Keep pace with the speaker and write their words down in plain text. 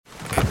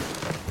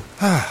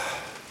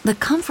The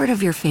comfort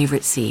of your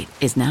favorite seat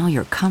is now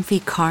your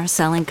comfy car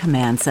selling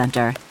command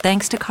center,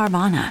 thanks to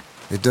Carvana.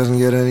 It doesn't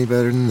get any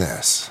better than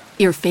this.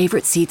 Your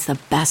favorite seat's the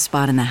best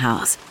spot in the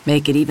house.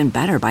 Make it even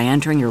better by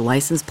entering your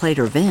license plate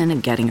or VIN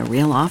and getting a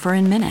real offer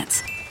in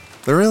minutes.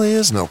 There really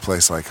is no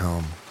place like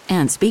home.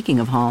 And speaking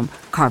of home,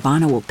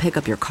 Carvana will pick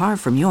up your car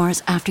from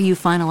yours after you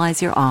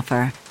finalize your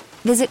offer.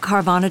 Visit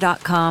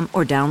Carvana.com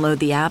or download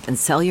the app and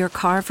sell your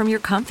car from your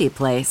comfy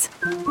place.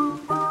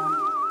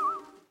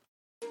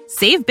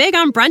 Save big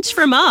on brunch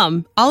for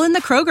mom, all in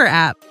the Kroger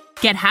app.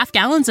 Get half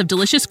gallons of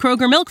delicious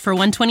Kroger milk for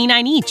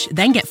 $1.29 each.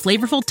 Then get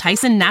flavorful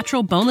Tyson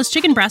natural boneless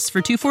chicken breasts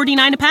for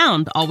 $2.49 a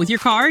pound, all with your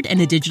card and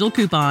a digital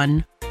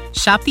coupon.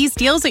 Shop these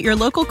deals at your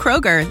local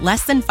Kroger,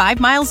 less than 5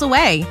 miles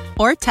away.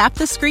 Or tap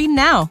the screen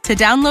now to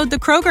download the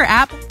Kroger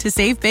app to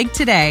save big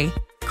today.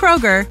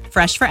 Kroger,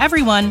 fresh for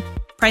everyone.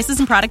 Prices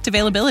and product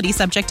availability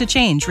subject to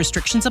change.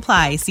 Restrictions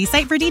apply. See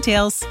site for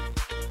details.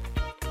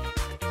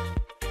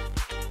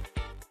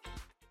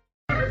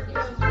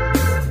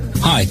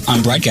 Hi,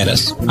 I'm Brett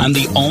Geddes. I'm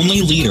the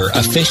only leader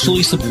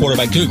officially supported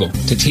by Google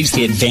to teach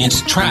the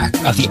advanced track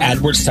of the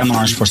AdWords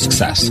Seminars for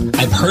Success.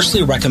 I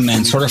personally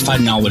recommend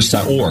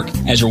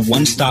CertifiedKnowledge.org as your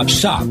one-stop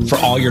shop for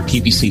all your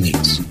PPC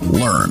needs.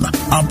 Learn,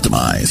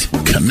 optimize,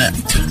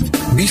 connect.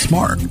 Be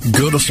smart.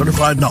 Go to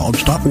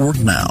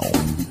CertifiedKnowledge.org now.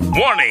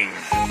 Warning!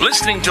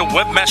 Listening to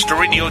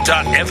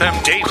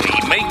WebmasterRadio.fm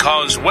daily may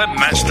cause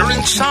webmaster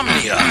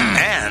insomnia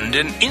and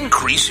an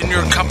increase in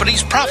your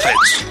company's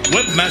profits.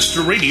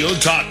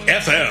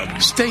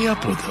 WebmasterRadio.fm. Stay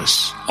up with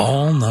us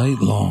all night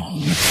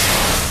long.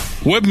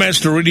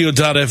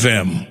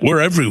 WebmasterRadio.fm. We're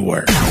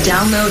everywhere.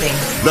 Downloading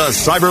the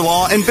Cyber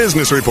Law and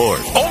Business Report.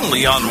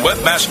 Only on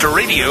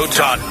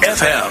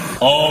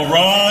WebmasterRadio.fm. All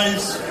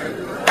rise.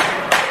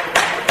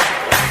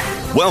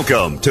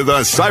 Welcome to the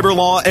Cyber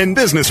Law and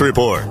Business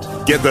Report.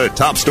 Get the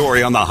top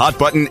story on the hot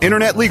button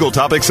internet legal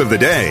topics of the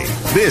day.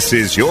 This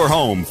is your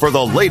home for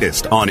the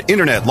latest on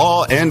internet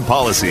law and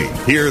policy.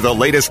 Hear the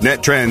latest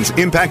net trends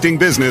impacting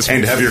business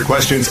and have your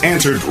questions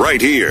answered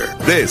right here.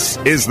 This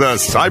is the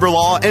Cyber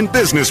Law and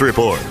Business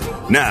Report.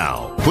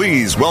 Now,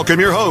 please welcome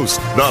your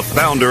host, the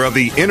founder of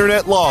the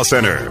Internet Law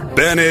Center,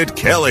 Bennett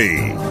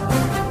Kelly.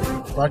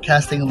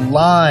 Broadcasting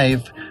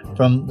live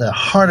from the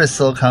heart of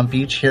Silicon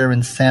Beach here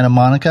in Santa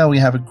Monica. We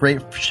have a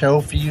great show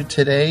for you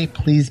today.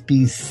 Please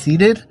be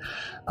seated.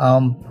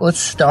 Let's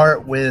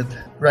start with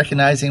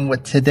recognizing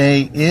what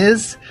today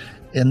is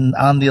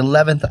on the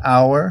 11th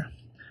hour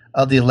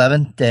of the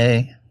 11th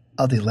day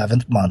of the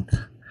 11th month.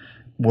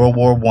 World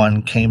War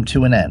I came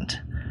to an end.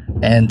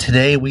 And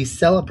today we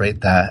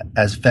celebrate that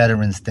as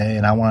Veterans Day.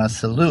 And I want to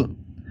salute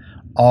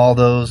all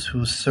those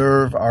who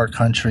serve our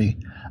country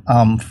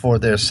for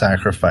their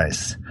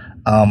sacrifice.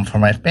 For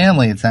my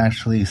family, it's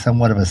actually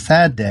somewhat of a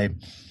sad day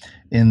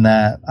in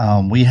that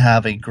we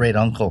have a great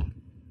uncle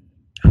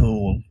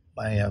who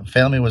my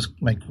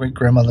great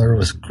grandmother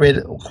was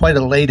quite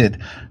elated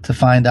to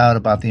find out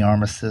about the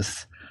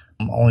armistice,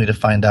 only to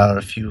find out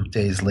a few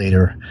days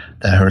later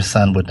that her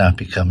son would not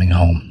be coming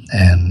home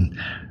and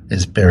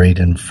is buried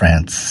in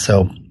France.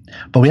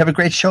 But we have a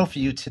great show for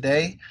you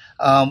today.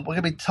 We're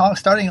going to be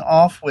starting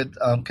off with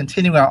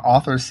continuing our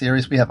author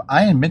series. We have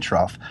Ian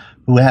Mitroff,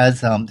 who has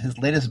his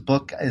latest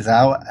book is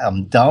out,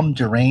 Dumb,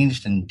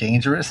 Deranged, and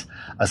Dangerous,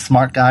 A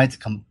Smart Guide to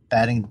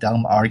Combating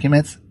Dumb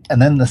Arguments.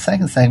 And then in the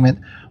second segment,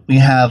 we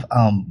have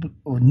a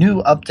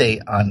new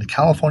update on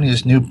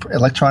California's new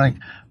electronic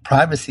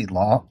privacy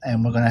law,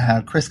 and we're going to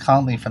have Chris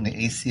Conley from the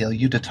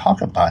ACLU to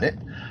talk about it.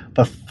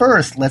 But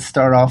first, let's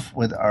start off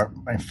with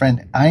my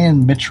friend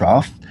Ian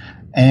Mitroff.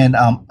 And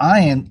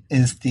Ian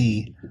is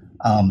the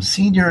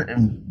senior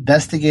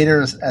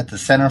investigator at the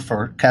Center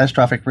for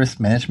Catastrophic Risk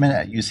Management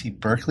at UC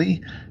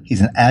Berkeley.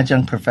 He's an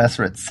adjunct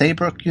professor at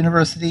Saybrook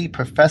University,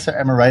 professor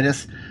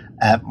emeritus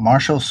at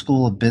Marshall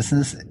School of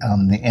Business,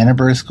 the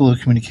Annenberg School of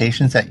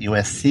Communications at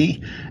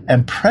USC,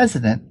 and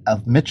president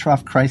of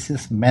Mitroff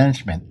Crisis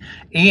Management.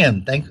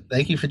 Ian,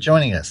 thank you for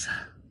joining us.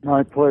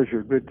 My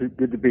pleasure. Good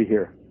to be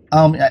here.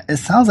 It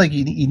sounds like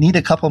you need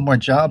a couple more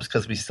jobs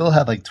because we still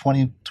have like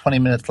 20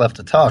 minutes left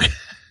to talk.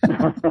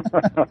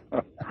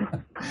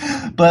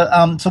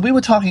 But so we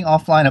were talking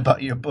offline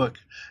about your book,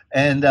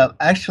 and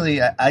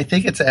actually, I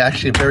think it's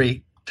actually a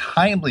very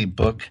timely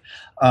book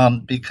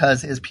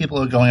because as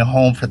people are going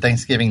home for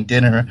Thanksgiving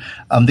dinner,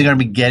 they're going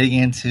to be getting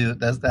into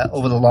that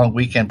over the long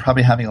weekend,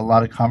 probably having a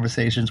lot of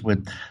conversations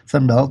with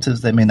some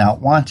relatives they may not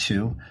want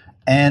to,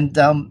 and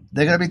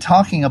they're going to be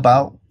talking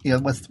about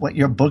what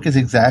your book is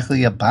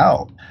exactly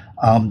about,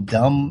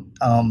 dumb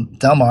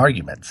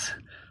arguments.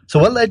 So,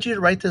 what led you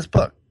to write this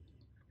book?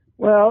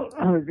 Well,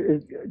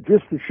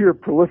 just the sheer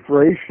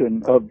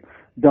proliferation of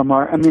dumb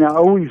arguments. I mean, I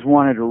always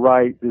wanted to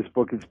write this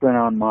book. It's been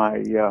on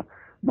my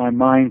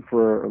mind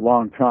for a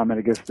long time, and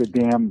I guess the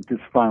dam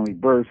just finally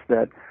burst.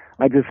 That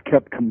I just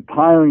kept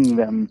compiling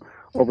them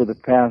over the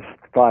past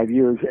 5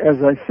 years.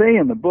 As I say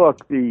in the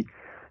book,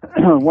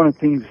 one of the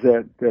things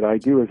that I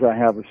do is I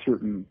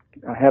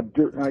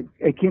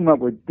came up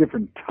with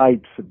different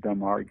types of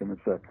dumb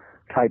arguments, a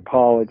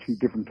typology,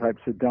 different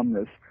types of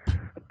dumbness.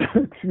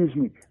 excuse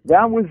me,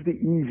 that was the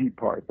easy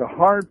part. The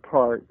hardest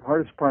part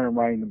of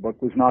writing the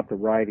book was not the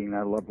writing.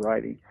 I love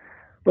writing,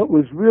 but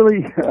was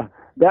really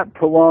that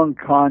prolonged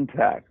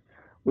contact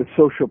with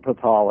social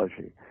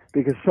pathology,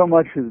 because so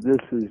much of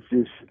this is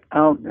just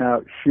out and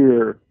out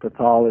sheer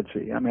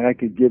pathology. I mean, I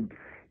could give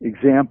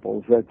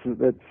examples. That's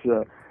what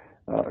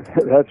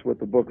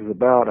the book is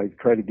about. I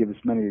try to give as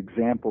many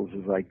examples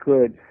as I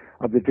could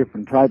of the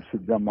different types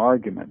of dumb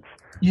arguments.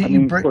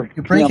 You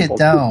break it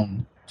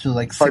down to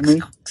like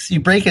six. You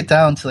break it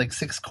down to like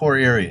 6 core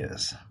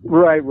areas.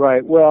 Right.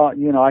 Well,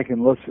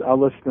 I'll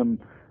list them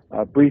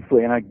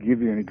briefly, and I can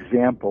give you an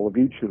example of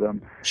each of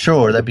them.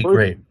 Sure, that'd be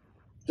great.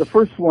 The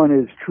first one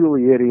is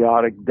truly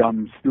idiotic,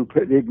 dumb,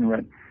 stupid,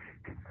 ignorant.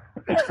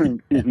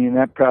 Excuse me, and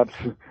that perhaps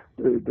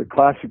the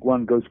classic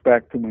one goes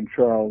back to when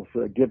Charles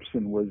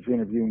Gibson was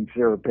interviewing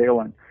Sarah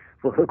Palin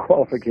for her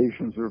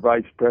qualifications for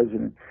vice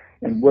president,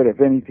 and what, if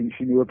anything,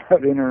 she knew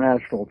about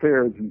international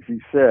affairs. And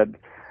she said,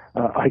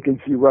 I can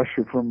see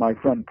Russia from my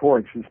front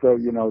porch, as though,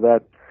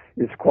 that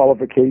is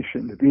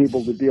qualification to be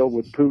able to deal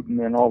with Putin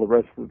and all the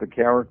rest of the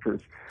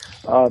characters.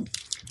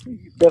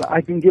 But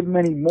I can give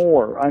many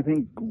more. I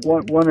think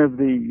one of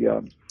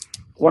the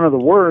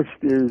worst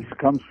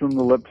comes from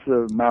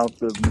the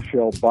mouth of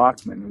Michelle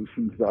Bachmann, who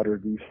seems to utter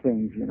these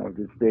things,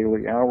 just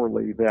daily,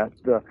 hourly, that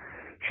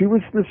she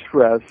was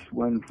distressed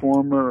when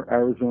former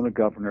Arizona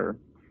Governor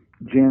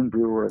Jan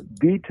Brewer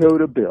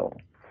vetoed a bill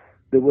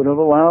that would have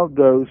allowed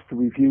those to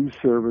refuse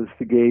service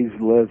to gays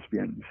and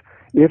lesbians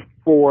if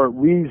for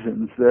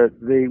reasons that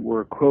they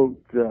were, quote,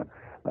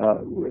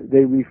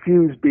 they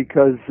refused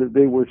because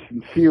they were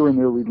sincere in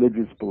their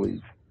religious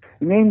beliefs.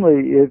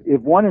 Namely,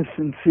 if one is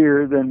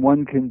sincere, then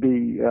one can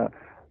be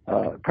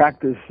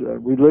practice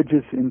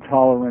religious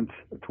intolerance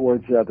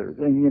towards others.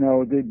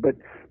 And but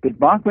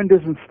Bachmann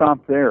doesn't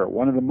stop there.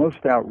 One of the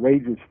most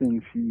outrageous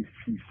things she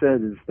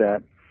said is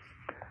that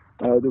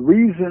the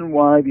reason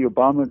why the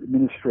Obama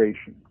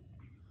administration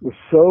was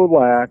so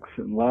lax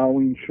in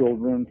allowing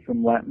children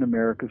from Latin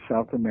America,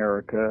 South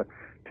America,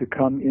 to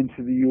come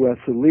into the U.S.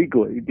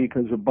 illegally,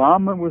 because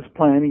Obama was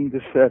planning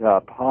to set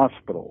up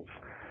hospitals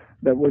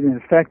that would, in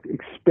effect,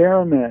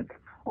 experiment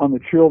on the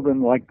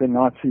children like the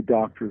Nazi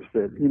doctors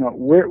did.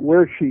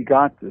 Where she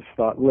got this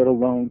thought, let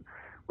alone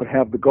would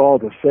have the gall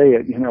to say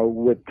it,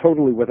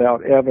 totally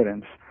without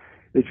evidence,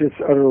 is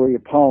just utterly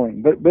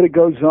appalling. But it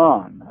goes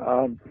on.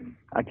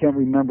 I can't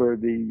remember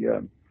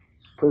the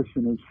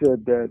person who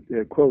said that,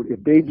 quote,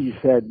 if babies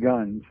had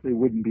guns, they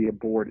wouldn't be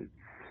aborted.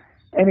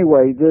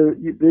 Anyway,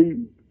 they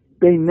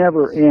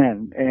never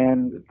end,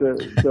 and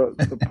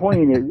the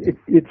point is,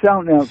 it's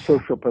out and out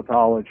social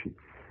pathology.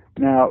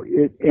 Now,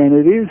 it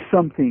is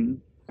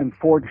something,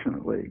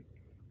 unfortunately,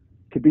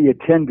 to be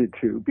attended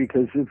to,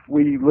 because if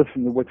we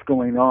listen to what's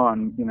going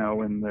on,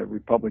 in the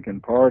Republican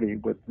Party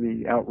with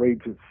the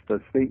outrageous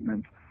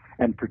statements,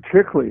 and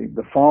particularly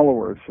the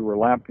followers who are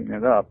lapping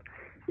it up,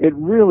 it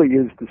really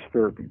is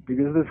disturbing,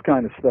 because this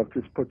kind of stuff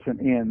just puts an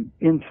end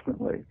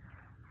instantly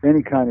to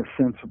any kind of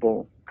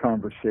sensible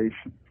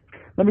conversation.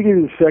 Let me give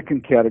you the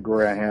second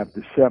category I have,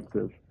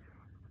 deceptive.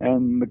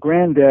 And the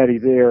granddaddy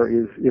there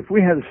is, if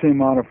we had the same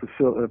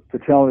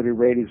fatality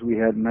rate as we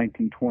had in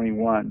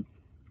 1921,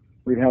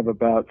 we'd have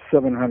about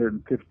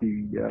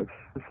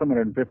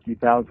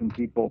 750,000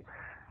 people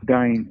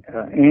dying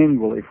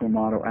annually from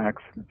auto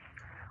accidents.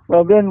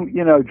 Well, then,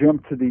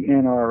 jump to the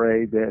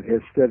NRA that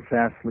has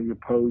steadfastly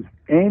opposed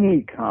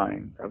any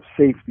kind of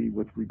safety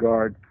with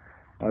regard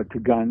to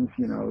guns.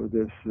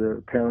 This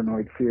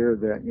paranoid fear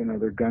that,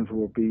 their guns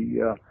will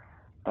be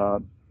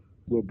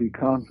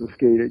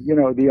confiscated.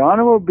 The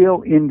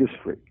automobile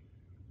industry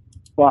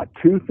fought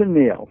tooth and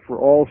nail for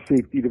all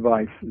safety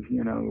devices,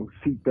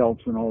 seat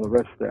belts and all the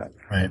rest of that.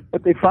 Right.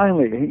 But they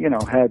finally,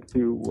 had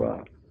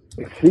to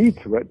accede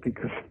to it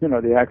because,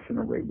 the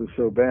accident rate was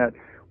so bad.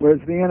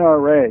 Whereas the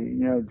NRA,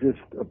 just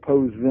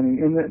opposed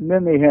any, and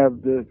then they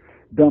have the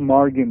dumb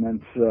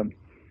arguments,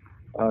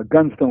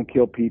 guns don't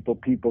kill people,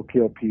 people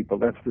kill people.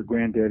 That's their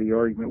granddaddy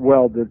argument.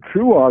 Well, the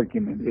true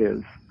argument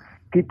is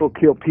people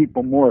kill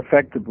people more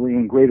effectively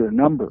in greater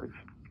numbers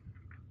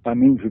by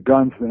means of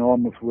guns than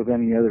almost with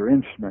any other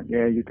instrument.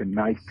 Yeah, you can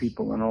knife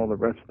people and all the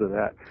rest of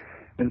that.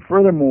 And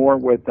furthermore,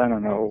 with,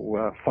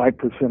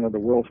 5% of the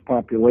world's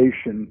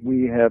population,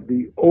 we have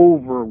the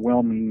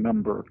overwhelming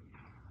number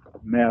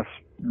of mass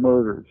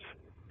murders.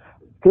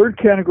 Third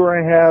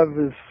category I have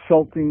is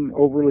insulting,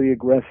 overly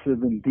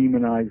aggressive, and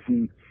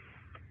demonizing.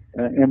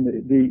 And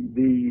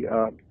the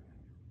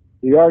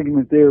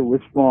argument there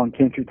was wrong.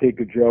 Can't you take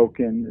a joke?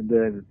 And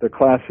the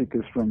classic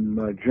is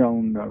from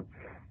Joan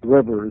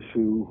Rivers,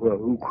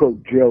 who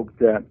quote joked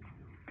that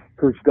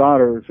her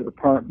daughter's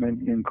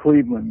apartment in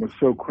Cleveland was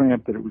so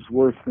cramped that it was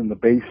worse than the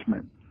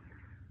basement,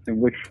 in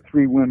which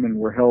 3 women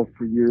were held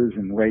for years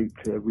and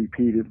raped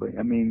repeatedly.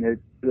 I mean,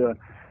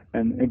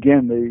 and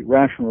again, the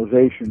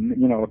rationalization,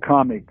 a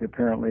comic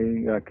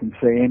apparently can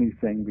say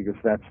anything because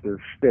that's their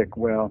shtick.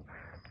 Well,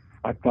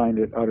 I find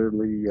it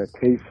utterly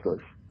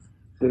tasteless.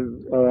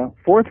 The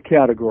fourth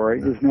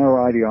category is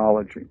narrow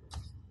ideology.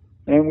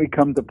 And we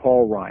come to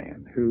Paul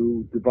Ryan,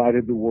 who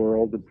divided the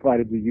world,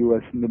 divided the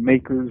U.S. into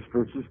makers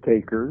versus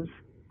takers.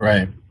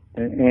 Right.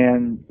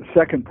 And the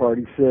second part,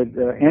 he said,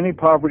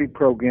 anti-poverty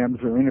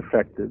programs are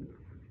ineffective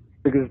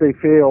because they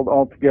failed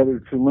altogether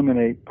to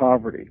eliminate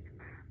poverty.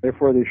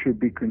 Therefore, they should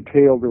be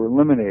curtailed or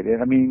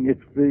eliminated. I mean,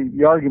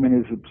 the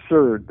argument is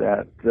absurd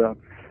that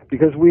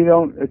because we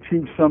don't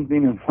achieve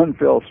something in one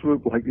fell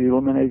swoop, like the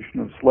elimination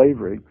of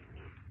slavery,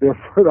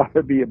 therefore it ought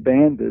to be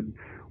abandoned,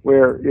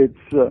 where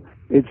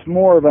it's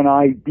more of an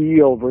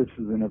ideal versus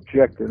an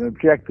objective. An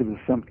objective is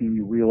something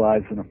you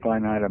realize in a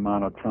finite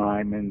amount of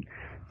time, and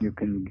you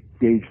can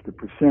gauge the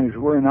percentage,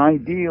 where an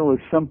ideal is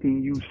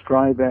something you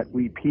strive at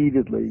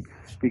repeatedly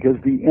because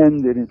the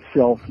end in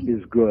itself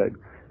is good.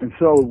 And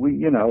so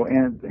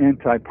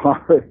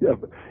anti-poverty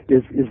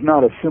is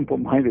not a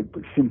simple-minded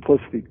but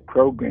simplistic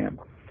program.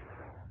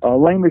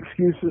 Lame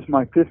excuses,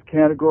 my fifth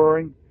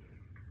category.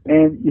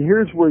 And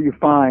here's where you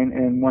find,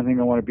 and one thing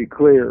I want to be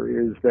clear,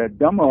 is that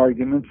dumb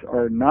arguments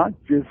are not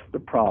just the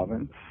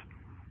province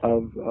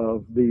of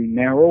the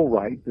narrow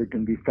right that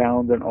can be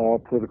found in all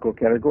political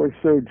categories.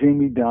 So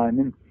Jamie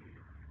Dimon,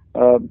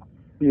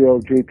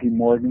 J.P.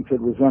 Morgan, said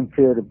it was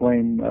unfair to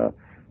blame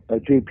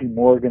J.P.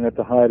 Morgan at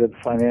the height of the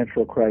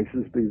financial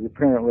crisis because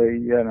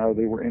apparently,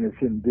 they were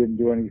innocent and didn't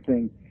do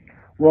anything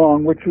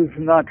wrong, which was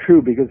not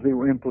true because they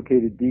were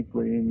implicated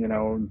deeply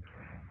in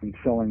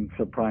selling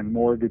subprime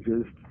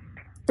mortgages.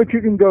 But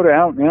you can go to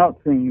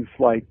out-and-out things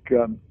like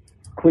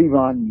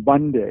Cleavon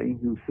Bundy,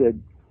 who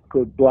said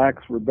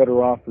blacks were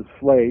better off as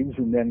slaves,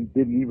 and then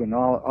didn't even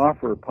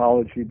offer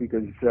apology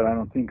because he said, I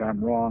don't think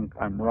I'm wrong,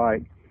 I'm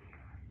right.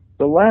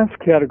 The last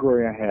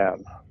category I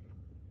have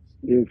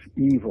is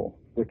evil,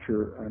 which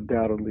are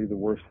undoubtedly the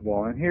worst of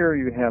all. And here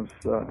you have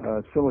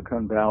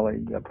Silicon Valley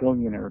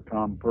billionaire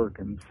Tom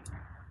Perkins,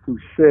 who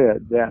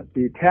said that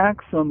the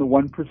attacks on the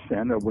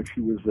 1%, of which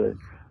he was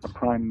a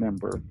prime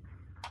member,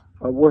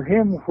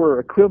 were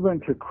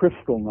equivalent to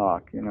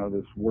Kristallnacht,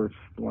 this worst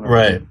one of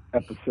the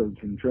episodes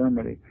in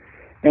Germany.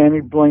 And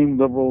he blamed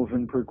liberals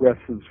and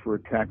progressives for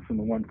attacks on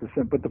the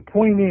 1%. But the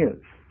point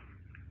is,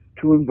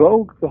 to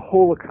invoke the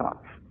Holocaust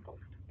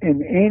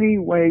in any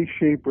way,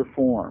 shape, or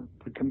form,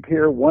 to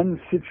compare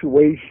one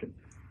situation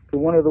to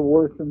one of the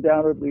worst,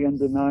 undoubtedly,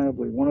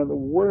 undeniably, one of the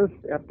worst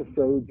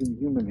episodes in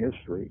human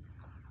history,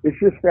 it's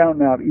just out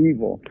and out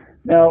evil.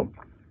 Now,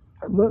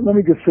 let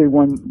me just say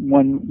one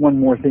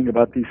more thing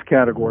about these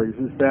categories,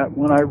 is that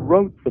when I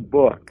wrote the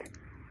book,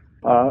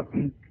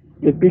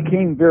 it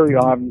became very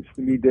obvious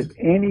to me that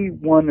any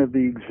one of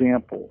the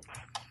examples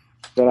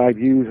that I've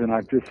used and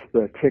I've just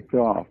ticked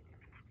off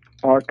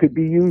could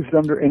be used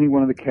under any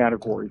one of the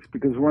categories,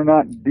 because we're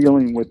not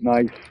dealing with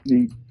nice,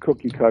 neat,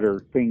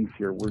 cookie-cutter things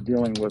here. We're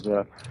dealing with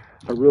a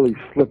really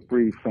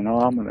slippery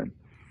phenomenon.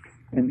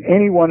 And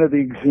any one of the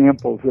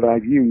examples that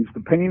I've used,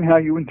 depending how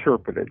you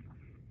interpret it,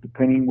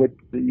 depending what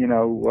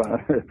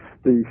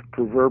the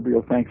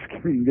proverbial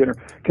Thanksgiving dinner,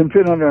 can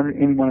fit under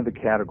any one of the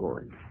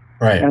categories.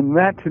 Right. And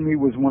that, to me,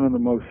 was one of the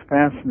most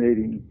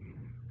fascinating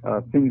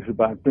things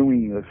about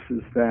doing this,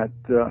 is that,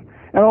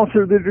 and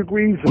also the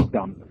degrees of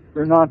dumbness.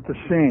 They're not the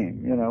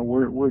same.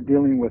 We're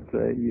dealing with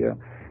a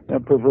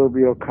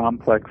proverbial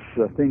complex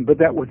thing, but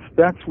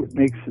that's what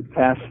makes it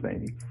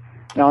fascinating.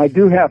 Now, I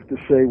do have to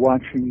say,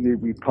 watching the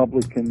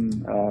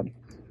Republican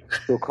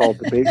so-called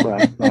debate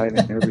last night,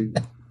 and every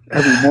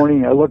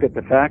morning I look at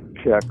the fact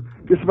check,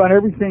 just about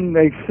everything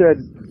they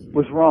said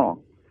was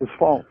wrong, was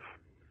false,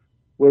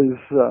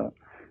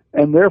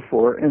 and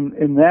therefore,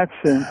 in that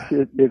sense,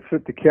 it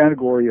fit the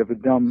category of a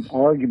dumb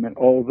argument,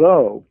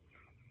 although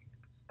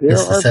there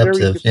are very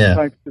different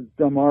types of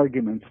dumb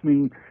arguments. I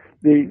mean,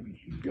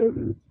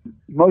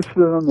 most of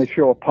them, they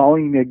show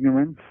appalling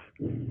ignorance.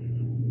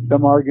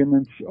 Dumb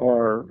arguments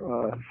are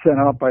set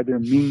out by their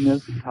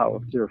meanness,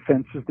 how they're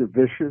offensive, they're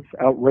vicious,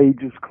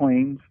 outrageous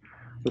claims,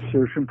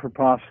 assertion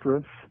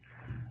preposterous.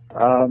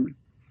 And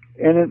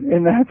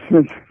in that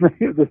sense,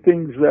 many of the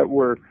things that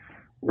were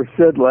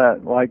said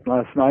like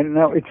last night, and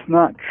now it's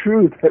not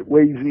true that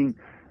raising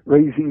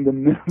the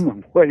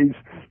minimum wage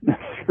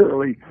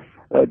necessarily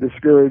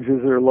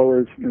discourages or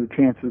lowers the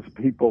chances of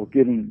people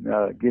getting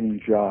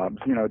jobs.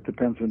 It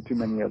depends on too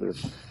many other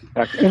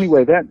factors.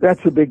 Anyway,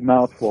 that's a big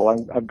mouthful.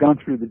 I've gone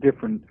through the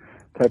different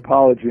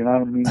typology, and I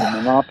don't mean to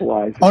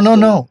monopolize. Oh,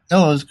 no,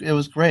 it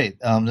was great.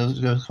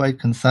 It was quite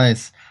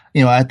concise.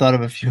 I thought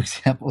of a few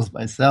examples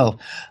myself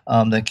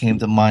that came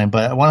to mind,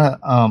 but I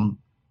want to.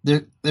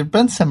 There've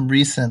been some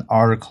recent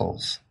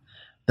articles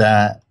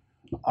that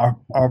our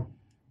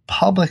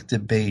public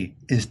debate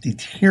is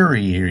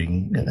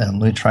deteriorating. Let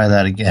me try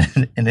that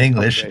again in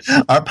English.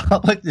 Okay. Our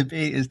public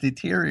debate is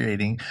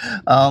deteriorating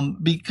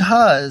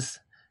because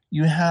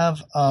you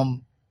have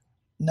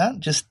not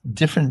just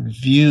different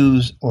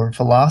views or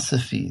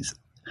philosophies,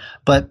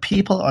 but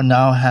people are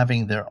now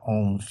having their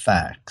own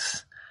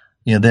facts.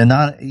 They're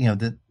not,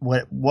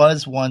 what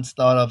was once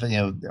thought of,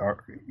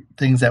 are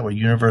things that were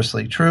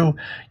universally true.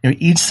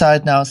 Each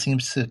side now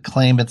seems to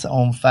claim its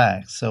own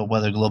facts. So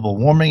whether global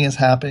warming is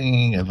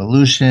happening,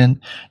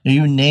 evolution,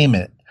 you name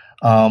it.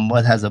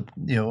 What has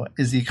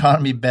is the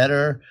economy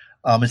better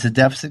Is the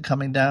deficit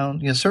coming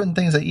down? Certain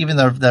things that even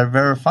that are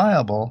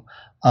verifiable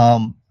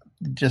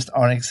just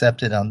aren't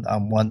accepted on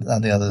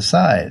the other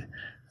side,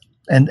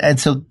 and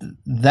so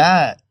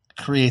that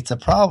creates a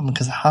problem,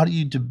 because how do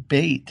you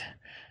debate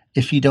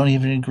if you don't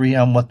even agree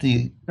on what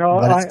the? No,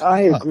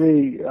 I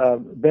agree,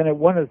 Bennett.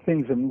 One of the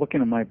things I'm looking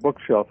at my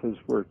bookshelf as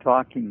we're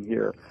talking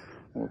here,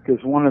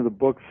 because one of the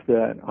books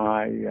that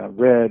I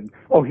read.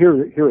 Oh,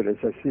 here it is.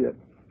 I see it,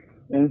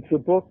 and it's a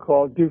book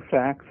called "Do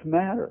Facts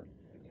Matter?"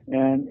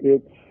 And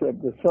it's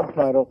the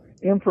subtitle,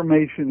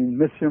 Information and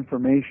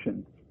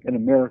Misinformation in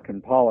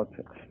American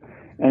Politics.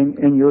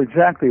 And you're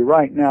exactly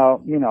right.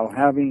 Now,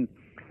 having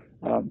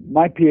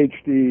my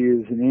PhD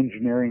is in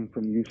engineering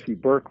from UC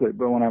Berkeley,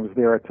 but when I was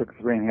there, I took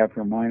a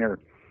 3.5-year minor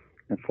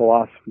in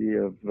philosophy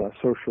of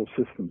social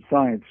system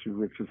science,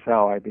 which is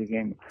how I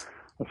became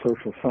a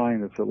social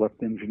scientist. I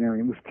left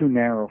engineering. It was too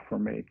narrow for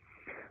me.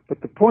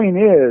 But the point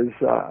is,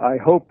 I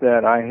hope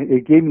that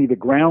it gave me the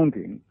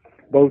grounding,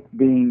 both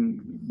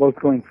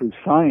going through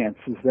science,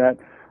 is that,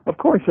 of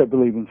course, I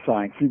believe in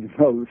science, even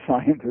though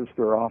scientists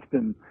are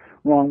often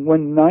wrong.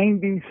 When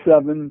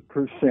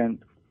 97%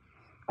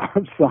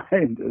 of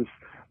scientists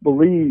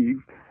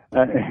believe,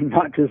 and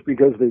not just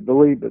because they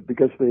believe it,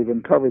 because they've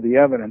uncovered the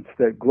evidence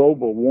that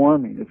global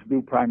warming is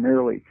due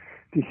primarily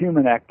to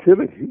human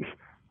activities,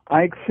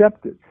 I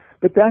accept it.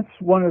 But that's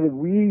one of the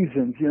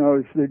reasons,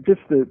 is that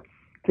just to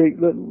take.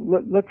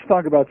 Let's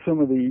talk about some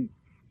of the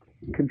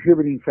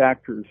contributing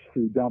factors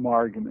to dumb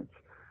arguments.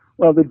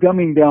 Well, the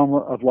dumbing down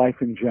of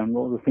life in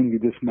general, the thing you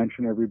just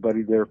mentioned,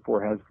 everybody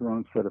therefore has their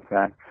own set of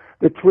facts.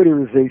 The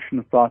Twitterization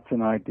of thoughts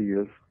and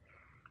ideas,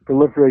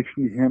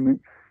 proliferation,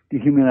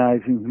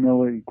 dehumanizing,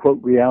 humility, quote,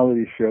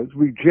 reality shows,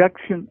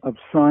 rejection of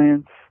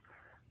science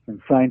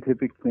and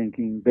scientific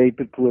thinking,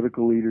 vapid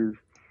political leaders.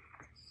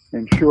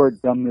 In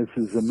short, dumbness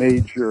is a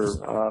major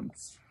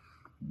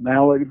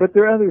malady. But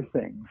there are other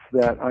things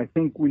that I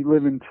think we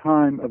live in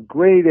time of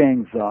great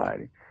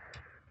anxiety.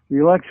 The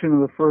election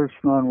of the first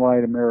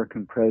non-white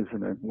American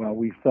president, well,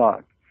 we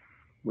thought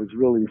was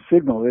really a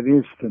signal. It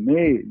is to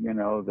me,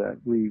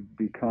 that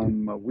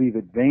we've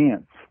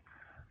advanced.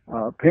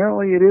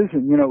 Apparently it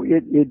isn't.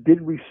 It did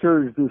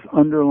resurge this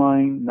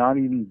underlying, not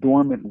even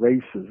dormant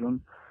racism,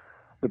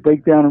 the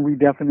breakdown and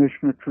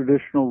redefinition of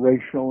traditional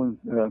racial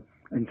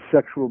and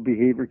sexual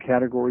behavior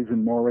categories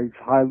and mores,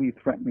 highly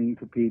threatening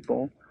to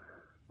people,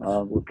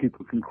 where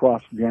people can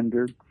cross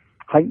gender.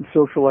 Heightened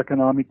social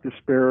economic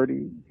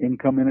disparity,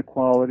 income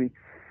inequality.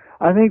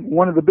 I think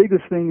one of the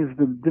biggest things is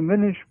the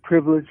diminished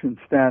privilege and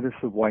status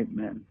of white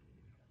men.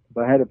 If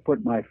I had to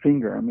put my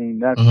finger,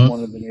 that's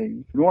one of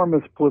the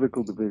enormous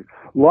political divisions.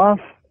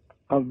 Loss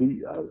of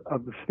the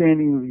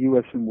standing of the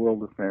U.S. in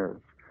world affairs.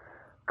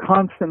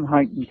 Constant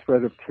heightened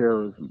threat of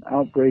terrorism,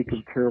 outbreak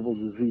of terrible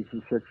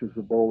diseases such as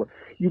Ebola.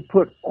 You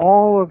put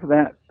all of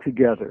that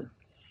together,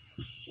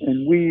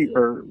 and we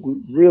are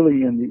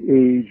really in the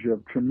age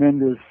of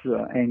tremendous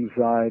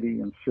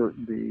anxiety,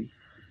 uncertainty,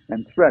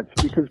 and threats.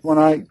 Because when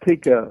I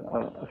take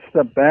a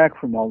step back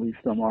from all these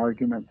dumb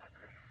arguments,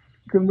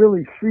 you can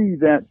really see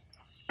that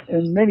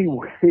in many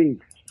ways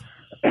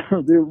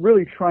they're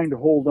really trying to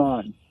hold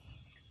on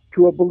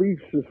to a belief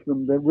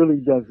system that really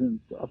doesn't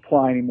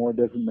apply anymore,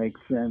 doesn't make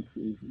sense,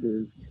 is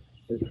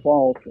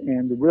false,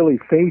 and to really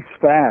face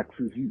facts,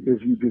 as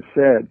you just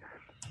said,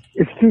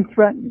 is too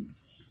threatening.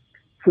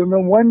 So no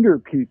wonder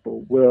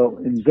people will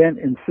invent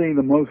and say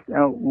the most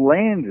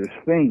outlandish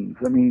things.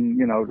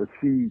 To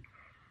see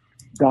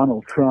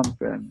Donald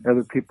Trump and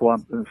other people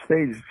on the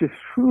stage is just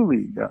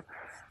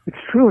it's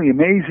truly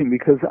amazing,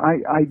 because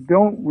I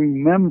don't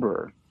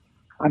remember.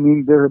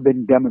 There have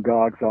been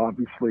demagogues,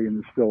 obviously,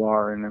 and there still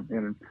are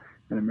in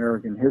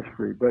American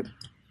history, but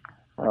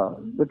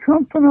the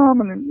Trump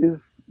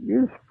phenomenon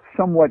is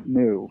somewhat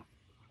new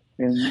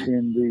in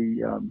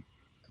the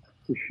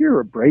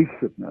sheer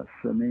abrasiveness.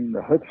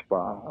 The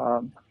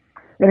chutzpah.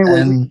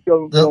 Anyway,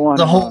 go on.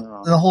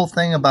 The whole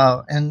thing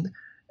about, and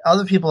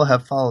other people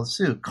have followed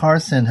suit.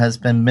 Carson has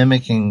been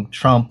mimicking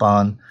Trump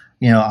on,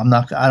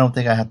 I don't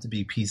think I have to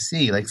be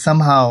PC. Like,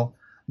 somehow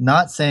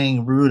not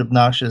saying rude,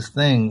 obnoxious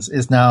things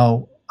is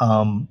now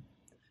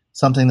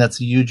something that's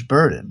a huge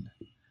burden.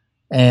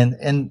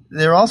 And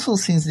there also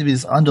seems to be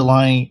this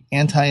underlying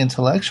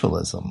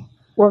anti-intellectualism.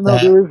 Well, no,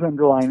 there is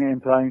underlying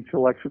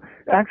anti-intellectual.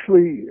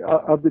 Actually,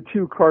 of the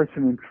two,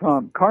 Carson and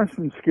Trump,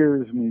 Carson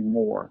scares me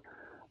more.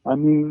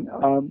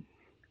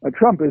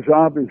 Trump is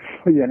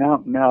obviously an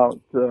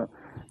out-and-out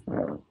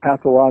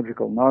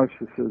pathological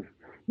narcissist.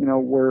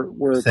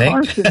 Where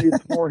Carson is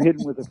more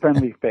hidden with a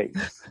friendly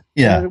face.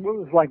 Yeah, it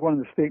was like one of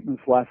the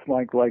statements last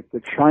night, like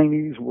the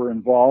Chinese were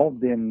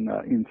involved in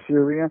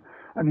Syria.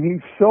 He's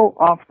so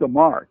off the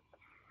mark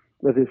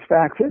with his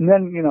facts, and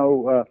then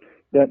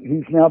that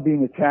he's now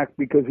being attacked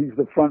because he's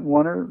the front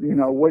runner.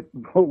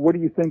 What do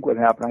you think would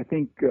happen? I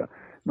think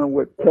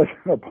what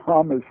President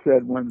Obama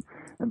said when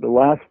in the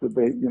last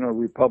debate,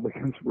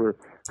 Republicans were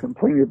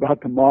complaining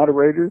about the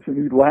moderators, and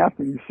he laughed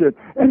and he said,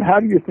 "And how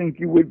do you think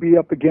you would be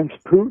up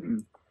against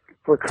Putin?"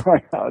 for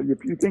crying out.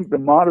 If you think the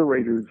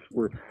moderators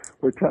were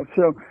tough.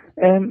 So,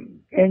 and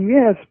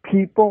yes,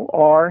 people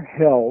are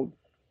held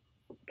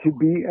to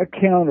be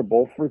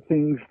accountable for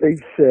things they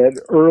said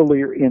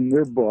earlier in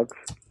their books,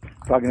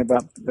 talking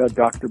about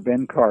Dr.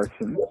 Ben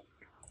Carson,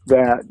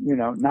 that,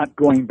 not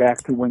going back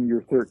to when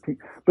you're 13,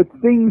 but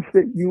things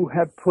that you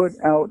have put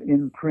out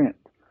in print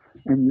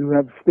and you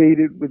have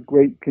stated with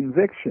great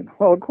conviction.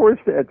 Well, of course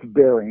that's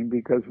bearing,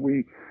 because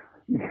we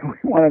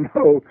want to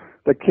know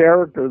the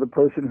character of the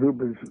person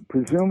who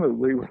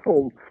presumably will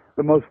hold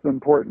the most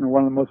important, or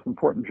one of the most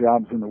important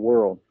jobs in the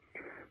world.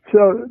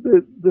 So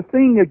the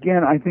thing,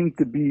 again, I think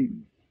to be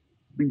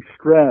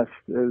stressed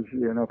is,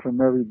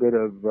 from every bit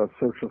of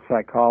social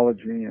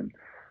psychology and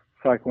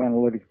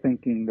psychoanalytic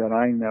thinking that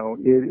I know,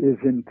 it is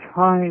in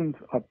times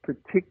of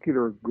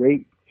particular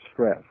great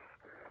stress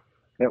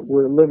that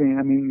we're living.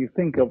 I mean, you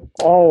think of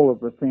all of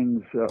the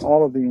things,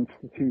 all of the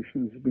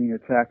institutions being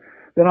attacked,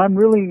 then I'm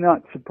really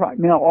not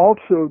surprised. Now,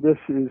 also, this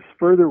is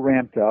further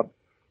ramped up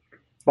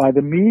by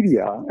the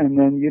media, and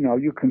then,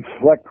 you can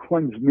select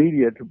one's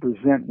media to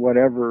present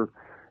whatever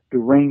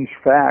deranged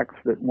facts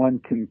that one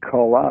can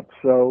call up.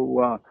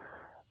 So,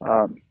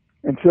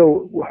 and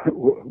so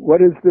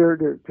what is there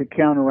to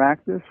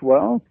counteract this?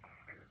 Well,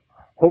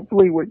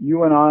 hopefully what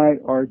you and I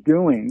are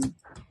doing,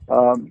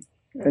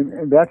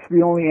 and that's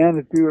the only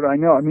antidote I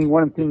know. I mean,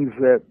 one of the things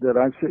that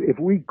I've said, if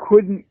we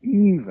couldn't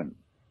even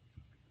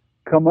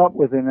come up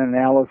with an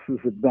analysis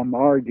of dumb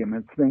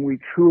arguments, then we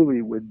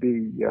truly would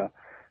be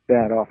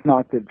bad off.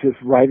 Not that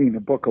just writing a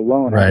book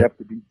alone, right. I'd have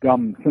to be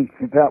dumb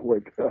thinking that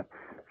would set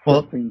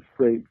things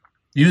straight.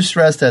 You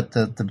stressed that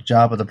the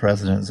job of the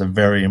president is a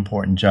very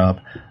important job.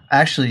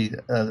 Actually,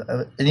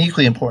 an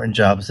equally important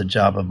job is the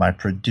job of my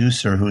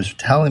producer, who's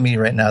telling me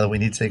right now that we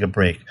need to take a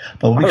break.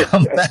 But when we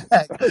come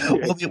back,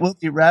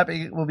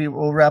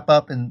 we'll wrap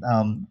up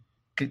and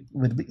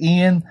with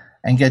Ian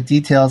and get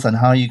details on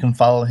how you can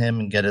follow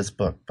him and get his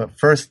book. But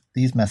first,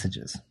 these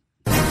messages.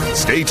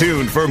 Stay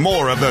tuned for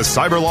more of the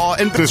Cyber Law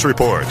and Business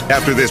Report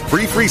after this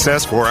brief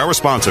recess for our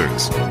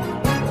sponsors.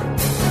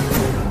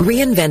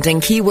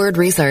 Reinventing keyword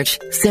research,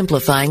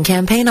 simplifying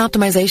campaign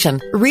optimization,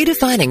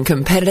 redefining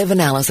competitive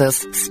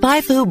analysis.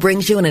 SpyFu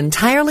brings you an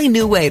entirely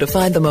new way to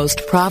find the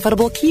most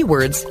profitable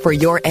keywords for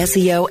your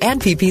SEO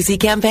and PPC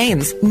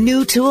campaigns.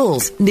 New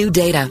tools, new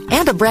data,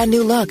 and a brand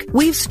new look.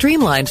 We've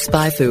streamlined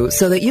SpyFu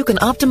so that you can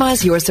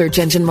optimize your search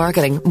engine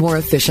marketing more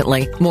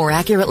efficiently, more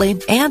accurately,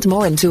 and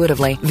more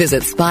intuitively.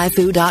 Visit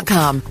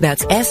spyfu.com.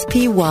 That's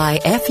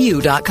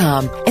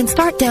SPYFU.com. And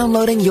start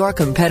downloading your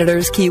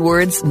competitors'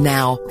 keywords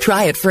now.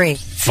 Try it free.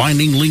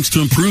 Finding links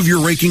to improve your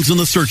rankings in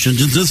the search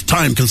engines is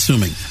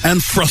time-consuming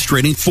and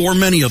frustrating for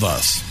many of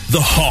us. The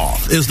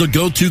Hoff is the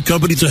go-to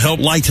company to help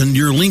lighten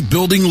your link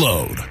building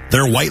load.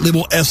 Their white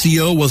label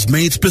SEO was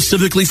made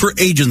specifically for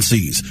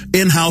agencies,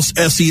 in-house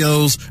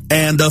SEOs,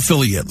 and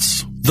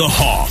affiliates. The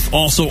Hoff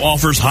also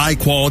offers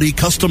high-quality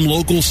custom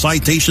local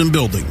citation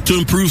building to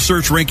improve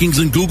search rankings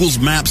in Google's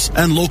maps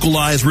and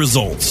localized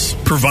results,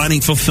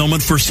 providing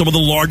fulfillment for some of the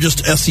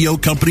largest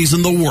SEO companies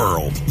in the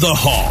world. The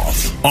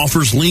Hoff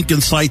offers link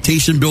and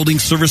citation building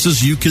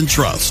services you can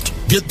trust.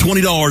 Get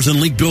 $20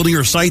 in link building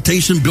or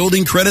citation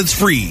building credits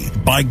free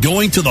by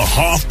going to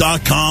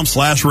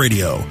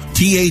thehoff.com/radio.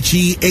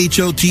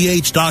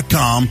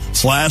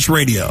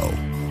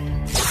 TheHoth.com/radio.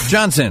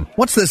 Johnson,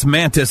 what's this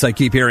mantis I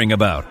keep hearing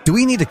about? Do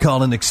we need to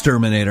call an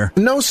exterminator?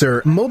 No,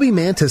 sir. Moby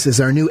Mantis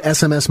is our new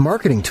SMS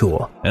marketing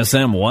tool.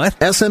 SM what?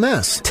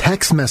 SMS,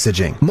 text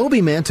messaging.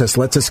 Moby Mantis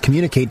lets us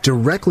communicate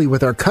directly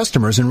with our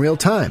customers in real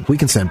time. We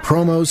can send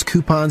promos,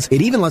 coupons.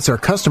 It even lets our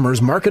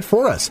customers market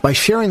for us by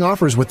sharing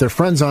offers with their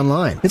friends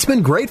online. It's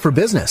been great for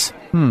business.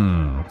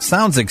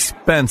 Sounds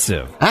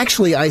expensive.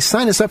 Actually, I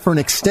signed us up for an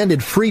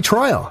extended free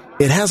trial.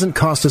 It hasn't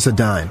cost us a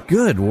dime.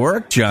 Good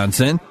work,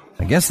 Johnson.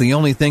 I guess the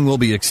only thing we'll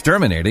be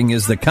exterminating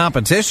is the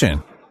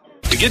competition.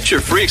 To get your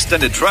free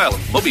extended trial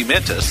of Moby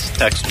Mantis,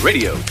 text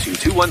radio to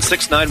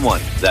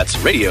 21691. That's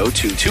radio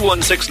to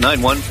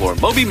 21691 for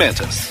Moby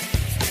Mantis.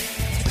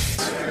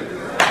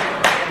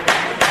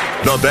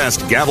 The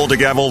best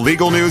gavel-to-gavel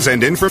legal news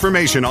and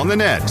information on the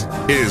net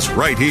is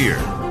right here.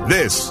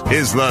 This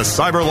is the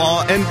Cyber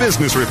Law and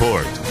Business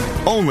Report,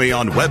 only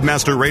on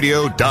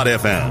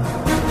webmasterradio.fm.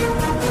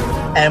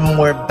 And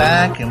we're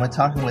back, and we're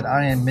talking with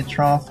Ian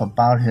Mitroff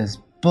about his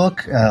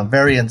book,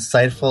 very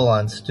insightful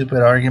on stupid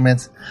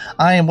arguments.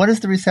 Ian, what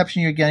is the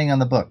reception you're getting on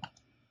the book?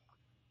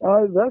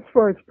 Thus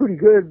far, it's pretty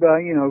good.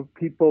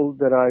 People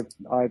that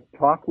I've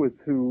talked with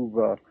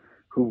who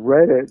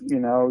read it,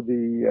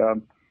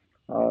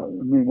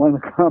 one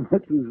of the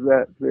comments is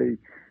that they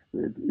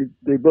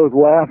both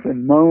laugh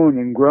and moan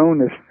and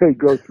groan as they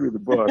go through the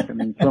book. I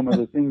mean, some of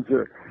the things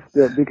are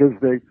because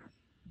they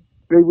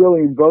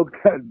really invoke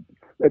that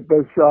at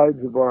both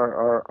sides of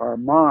our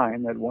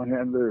mind. At one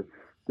hand, they're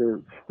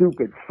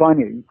stupid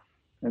funny,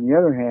 on the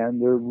other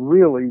hand, they're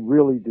really,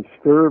 really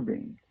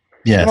disturbing.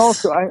 Yes. And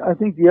also, I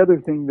think the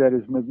other thing that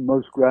is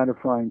most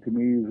gratifying to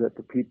me is that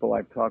the people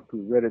I've talked to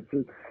read it.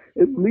 So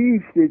at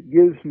least it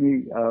gives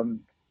me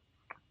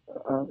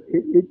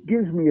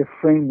a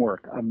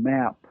framework, a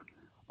map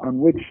on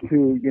which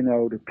to,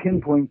 to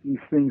pinpoint these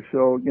things.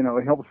 So,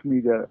 it helps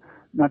me to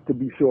not to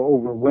be so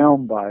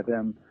overwhelmed by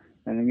them.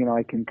 And,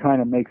 I can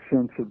kind of make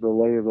sense of the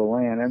lay of the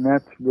land. And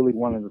that's really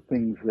one of the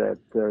things that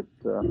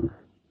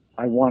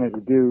I wanted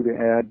to do, to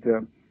add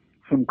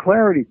some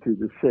clarity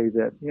to say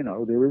that,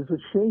 there is a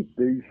shape.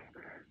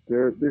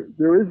 There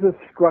is a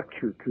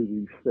structure to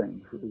these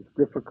things, as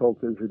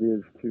difficult as it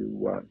is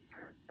to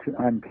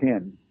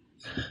unpin.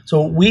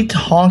 So we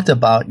talked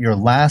about your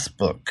last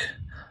book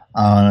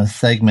on a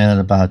segment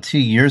about 2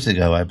 years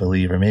ago, I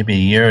believe, or maybe a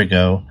year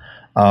ago.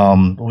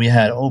 We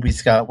had Obie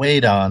Scott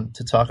Wade on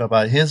to talk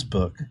about his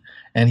book,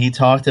 and he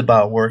talked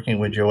about working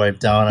with your wife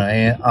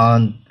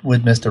Donna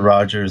with Mr.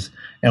 Rogers,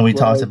 and we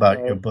talked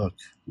about your book.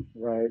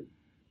 Right.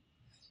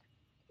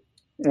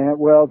 And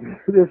well,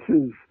 this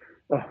is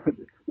a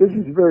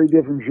very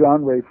different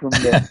genre from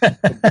the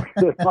book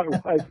that my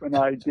wife and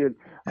I did.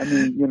 I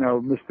mean,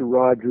 Mr.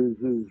 Rogers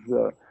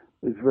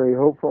is very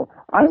hopeful.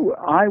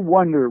 I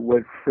wonder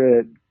what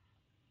Fred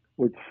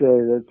would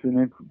say. That's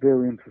a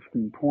very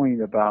interesting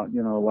point about,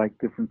 like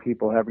different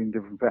people having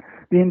different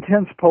the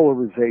intense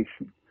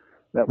polarization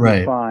that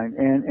we find.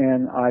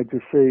 And I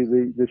just say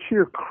the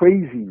sheer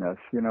craziness,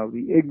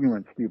 the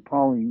ignorance, the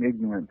appalling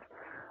ignorance.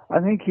 I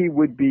think he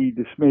would be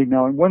dismayed.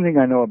 Now, and one thing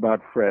I know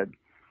about Fred,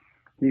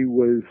 he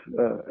was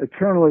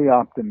eternally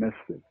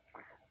optimistic.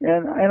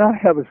 And I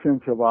have a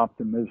sense of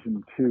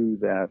optimism, too,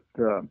 that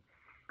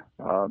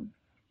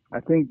I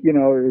think, is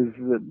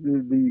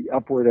the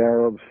upward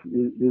arrow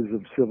is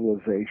of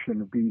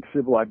civilization, of being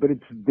civilized. But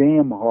it's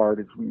damn hard,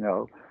 as we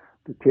know,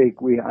 to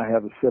take. I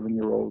have a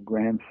 7-year-old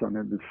grandson,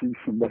 and to see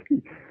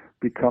somebody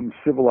become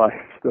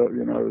civilized,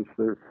 as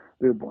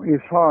they're born,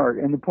 it's hard.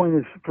 And the point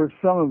is, for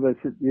some of us,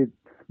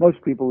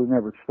 most people would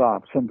never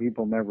stop. Some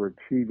people never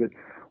achieve it.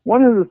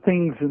 One of the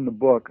things in the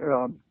book,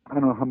 I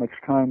don't know how much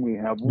time we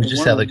have. We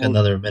just have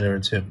another minute or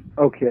two.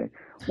 Okay.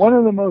 One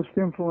of the most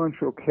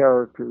influential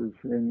characters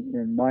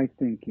in my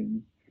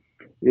thinking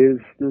is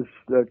this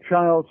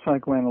child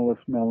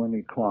psychoanalyst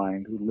Melanie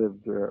Klein, who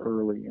lived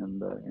early in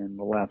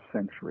the last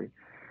century.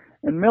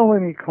 And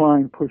Melanie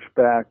Klein pushed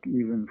back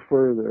even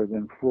further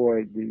than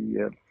Freud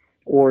the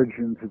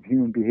origins of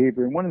human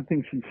behavior. And one of the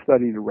things she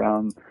studied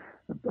around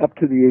up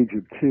to the age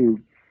of 2,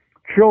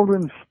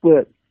 children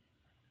split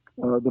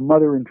the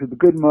mother into the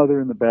good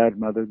mother and the bad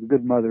mother. The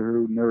good mother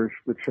who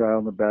nourished the child,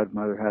 and the bad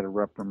mother had a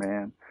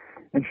reprimand.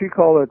 And she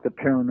called it the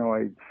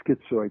paranoid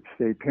schizoid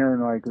state.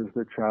 Paranoid because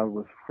the child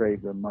was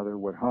afraid the mother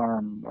would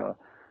harm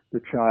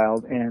the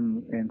child,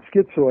 and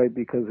schizoid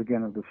because,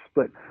 again, of the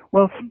split.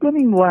 Well,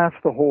 splitting lasts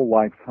the whole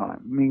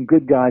lifetime. I mean,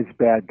 good guys,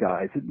 bad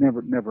guys. It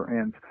never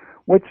ends.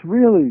 What's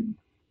really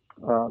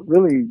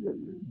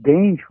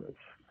dangerous,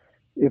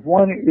 if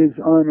one is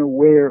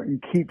unaware and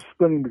keeps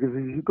splitting, because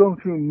as you go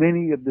through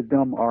many of the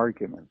dumb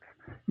arguments,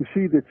 you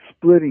see that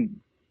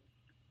splitting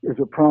is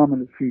a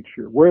prominent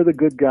feature. We're the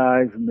good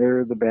guys and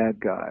they're the bad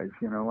guys,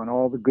 and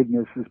all the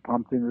goodness is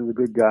pumped into the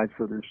good guys,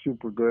 so they're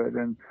super good,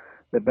 and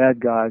the bad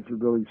guys are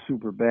really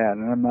super bad.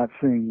 And I'm not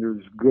saying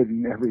there's good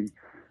in every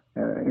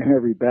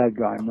bad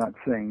guy. I'm not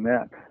saying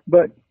that.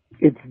 But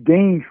it's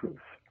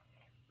dangerous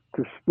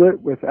to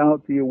split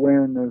without the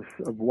awareness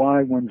of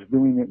why one's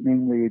doing it.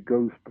 Namely, it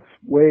goes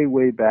way,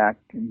 way back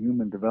in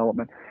human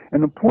development.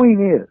 And the point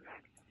is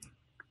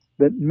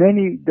that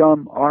many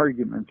dumb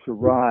arguments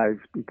arise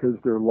because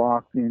they're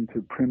locked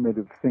into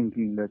primitive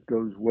thinking that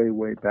goes way,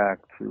 way back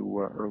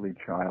to early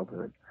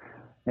childhood.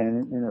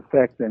 And in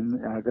effect, and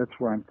that's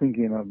where I'm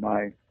thinking of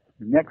my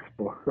next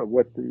book, of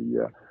what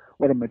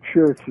a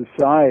mature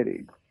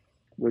society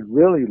would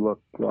really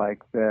look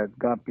like that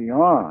got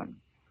beyond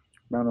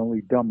not only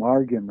dumb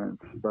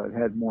arguments, but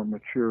had more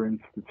mature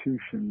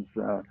institutions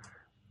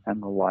and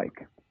the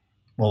like.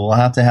 Well, we'll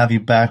have to have you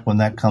back when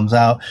that comes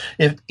out.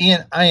 If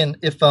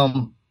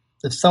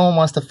someone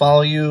wants to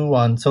follow you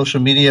on social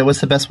media,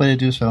 what's the best way to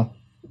do so?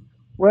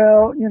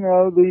 Well, I'm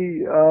on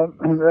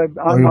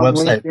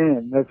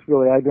LinkedIn. That's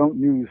really, I don't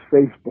use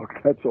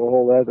Facebook. That's a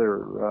whole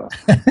other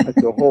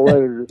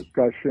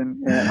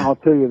discussion, and I'll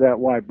tell you that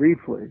why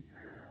briefly.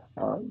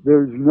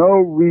 There's no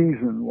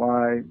reason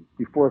why,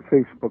 before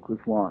Facebook was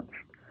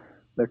launched,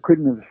 that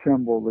couldn't have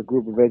assembled a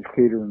group of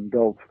educated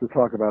adults to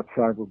talk about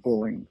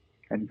cyberbullying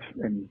and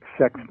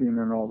sexting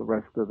and all the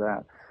rest of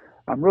that.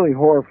 I'm really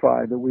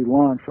horrified that we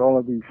launched all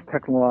of these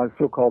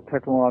so-called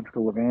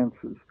technological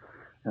advances,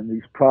 and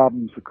these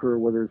problems occur,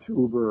 whether it's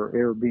Uber or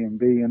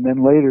Airbnb, and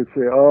then later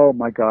say, oh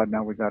my God,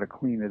 now we got to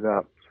clean it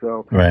up.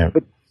 So, right.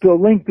 But so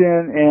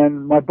LinkedIn,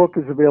 and my book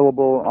is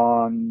available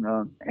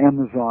on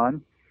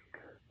Amazon.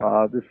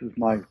 This is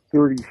my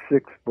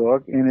 36th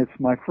book, and it's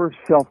my first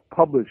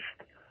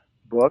self-published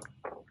book,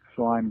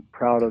 so I'm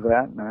proud of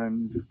that, and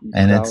I'm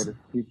proud if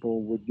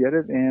people would get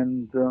it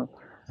and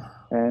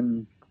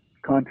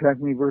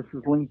contact me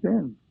versus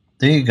LinkedIn.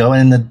 There you go.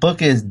 And the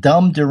book is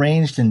Dumb,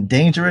 Deranged, and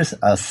Dangerous,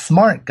 A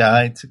Smart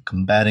Guide to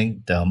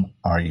Combating Dumb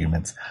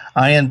Arguments.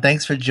 Ian,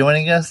 thanks for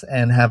joining us,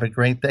 and have a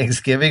great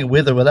Thanksgiving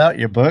with or without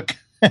your book.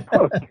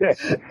 Okay.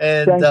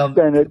 And, thanks,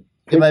 Bennett.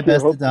 Give my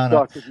best Hope to Donna.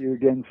 Talk with you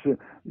again soon.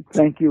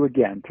 Thank you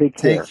again. Take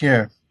care. Take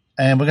care.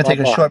 And we're going to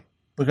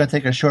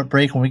take a short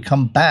break. When we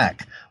come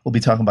back, we'll be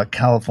talking about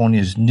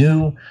California's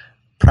new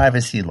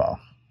privacy law.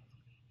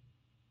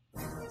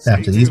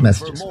 After these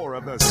messages. For more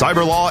of the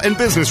Cyber Law and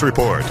Business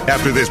Report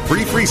after this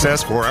brief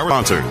recess for our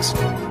sponsors.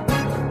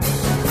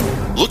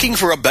 Looking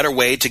for a better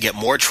way to get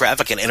more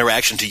traffic and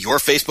interaction to your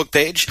Facebook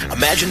page?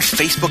 Imagine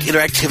Facebook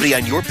interactivity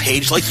on your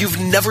page like you've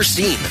never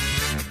seen.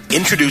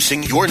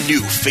 Introducing your new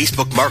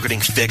Facebook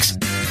marketing fix,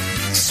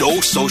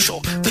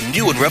 ZoSocial, the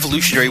new and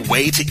revolutionary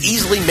way to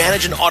easily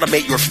manage and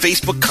automate your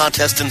Facebook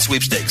contests and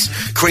sweepstakes.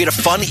 Create a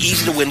fun,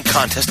 easy-to-win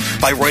contest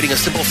by writing a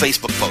simple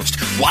Facebook post.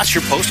 Watch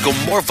your post go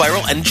more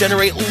viral and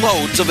generate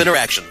loads of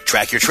interaction.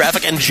 Track your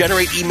traffic and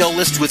generate email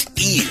lists with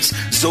ease.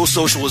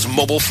 ZoSocial is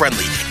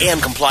mobile-friendly and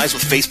complies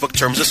with Facebook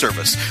terms of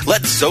service.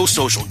 Let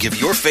ZoSocial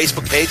give your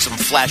Facebook page some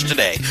flash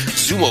today.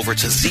 Zoom over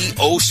to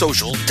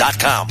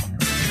ZoSocial.com.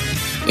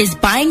 Is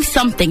buying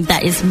something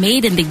that is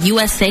made in the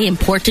USA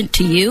important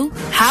to you?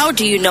 How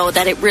do you know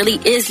that it really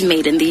is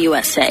made in the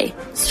USA?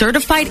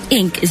 Certified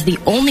Inc. is the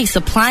only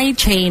supply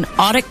chain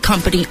audit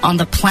company on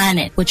the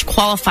planet which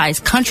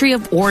qualifies country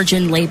of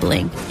origin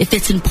labeling. If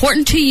it's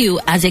important to you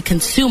as a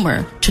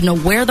consumer to know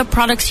where the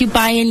products you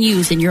buy and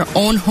use in your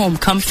own home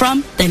come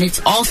from, then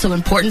it's also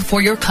important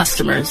for your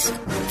customers.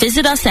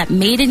 Visit us at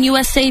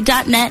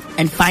madeinusa.net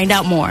and find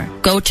out more.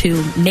 Go to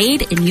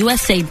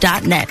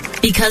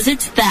madeinusa.net because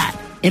it's that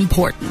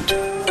important.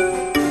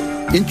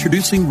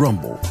 Introducing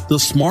Rumble, the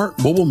smart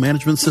mobile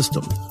management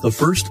system, the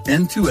first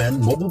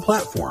end-to-end mobile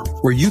platform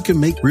where you can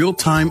make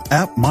real-time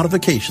app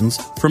modifications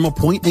from a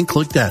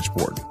point-and-click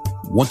dashboard.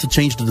 Want to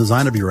change the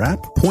design of your app?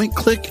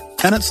 Point-click,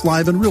 and it's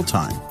live in real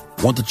time.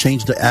 Want to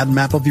change the ad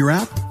map of your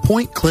app?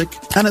 Point-click,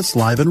 and it's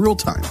live in real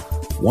time.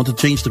 Want to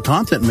change the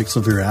content mix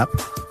of your app?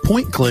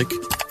 Point-click,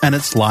 and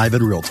it's live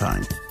in real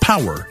time.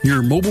 Power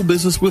your mobile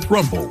business with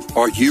Rumble.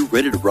 Are you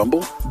ready to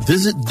rumble?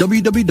 Visit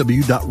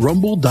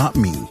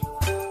www.rumble.me.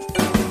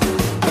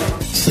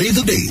 Save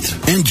the date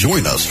and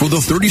join us for the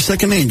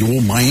 32nd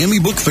annual Miami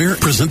Book Fair,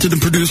 presented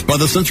and produced by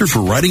the Center for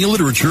Writing and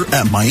Literature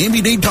at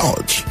Miami-Dade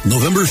College,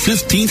 November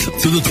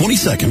 15th through the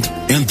 22nd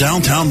in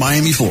downtown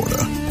Miami,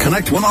 Florida.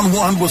 Connect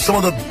one-on-one with some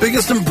of the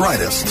biggest and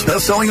brightest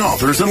best-selling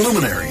authors and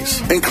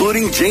luminaries,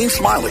 including Jane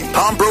Smiley,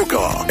 Tom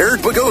Brokaw,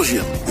 Eric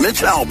Bogosian,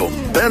 Mitch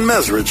Albom, Ben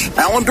Mesrich,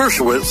 Alan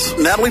Dershowitz,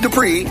 Natalie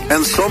Dupree,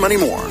 and so many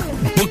more.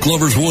 Book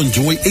lovers will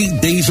enjoy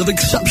 8 days of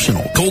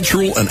exceptional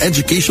cultural and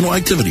educational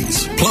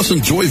activities. Plus,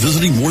 enjoy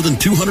visiting more than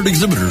 200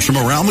 exhibitors from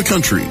around the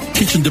country,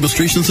 kitchen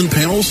demonstrations and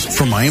panels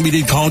from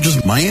Miami-Dade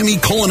College's Miami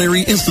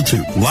Culinary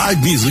Institute,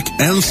 live music,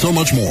 and so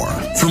much more.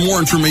 For more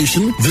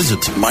information, visit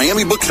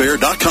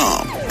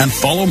MiamiBookFair.com and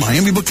follow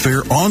Miami Book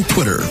Fair on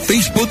Twitter,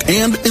 Facebook,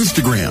 and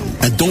Instagram.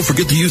 And don't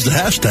forget to use the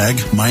hashtag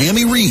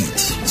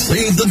MiamiReads.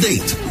 Save the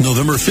date,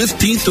 November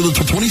 15th to the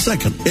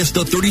 22nd. It's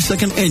the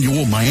 32nd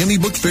annual Miami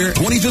Book Fair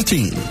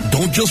 2015.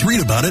 Don't just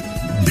read about it,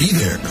 be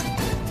there.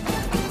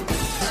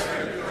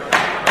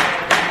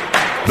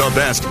 The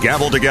best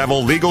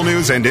gavel-to-gavel legal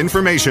news and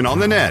information on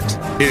the net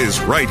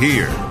is right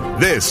here.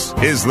 This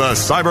is the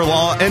Cyber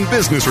Law and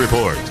Business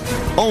Report,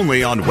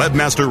 only on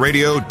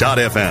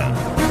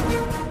webmasterradio.fm.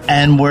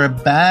 And we're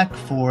back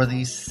for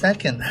the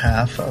second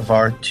half of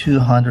our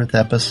 200th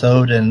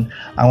episode, and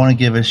I want to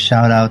give a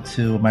shout out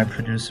to my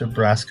producer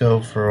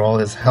Brasco for all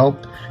his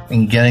help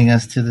in getting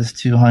us to this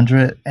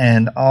 200,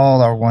 and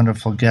all our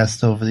wonderful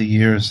guests over the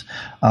years,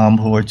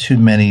 who are too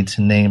many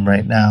to name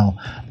right now.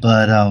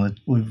 But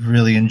we've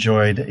really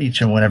enjoyed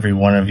each and every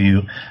one of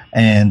you,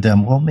 and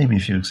well, maybe a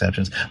few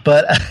exceptions.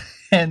 But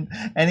in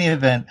any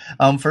event,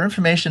 for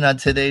information on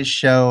today's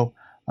show,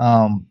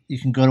 you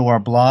can go to our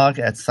blog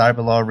at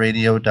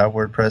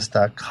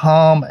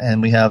cyberlawradio.wordpress.com,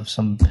 and we have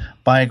some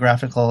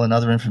biographical and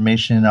other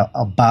information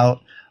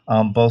about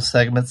both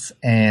segments.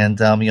 And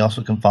you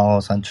also can follow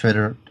us on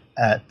Twitter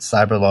at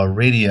Cyberlaw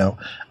Radio.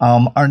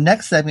 Our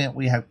next segment,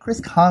 we have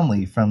Chris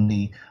Conley from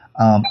the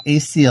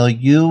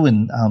ACLU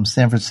in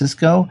San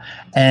Francisco,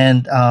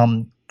 and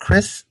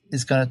Chris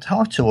is going to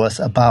talk to us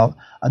about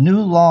a new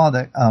law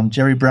that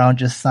Jerry Brown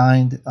just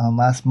signed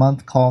last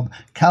month called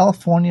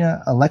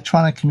California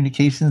Electronic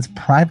Communications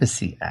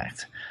Privacy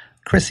Act.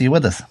 Chris, are you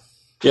with us?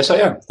 Yes, I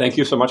am. Thank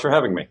you so much for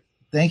having me.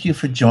 Thank you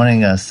for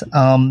joining us.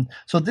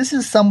 So this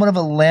is somewhat of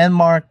a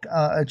landmark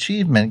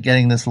achievement,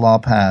 getting this law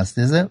passed,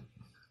 is it?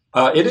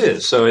 It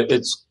is. So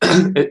it's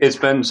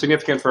been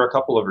significant for a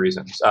couple of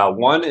reasons.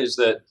 One is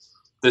that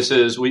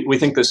we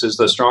think this is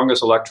the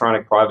strongest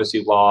electronic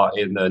privacy law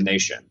in the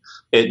nation.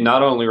 It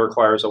not only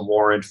requires a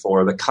warrant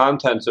for the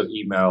contents of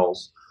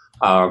emails,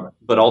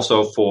 but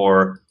also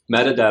for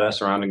metadata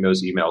surrounding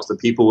those emails, the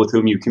people with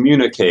whom you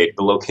communicate,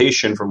 the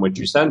location from which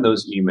you send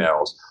those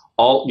emails,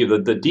 all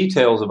the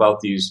details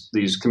about these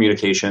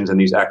communications and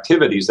these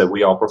activities that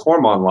we all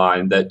perform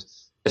online that,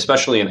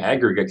 especially in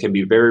aggregate, can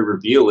be very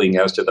revealing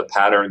as to the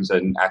patterns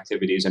and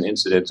activities and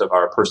incidents of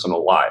our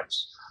personal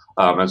lives.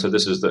 And so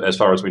this is, as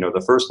far as we know,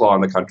 the first law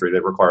in the country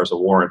that requires a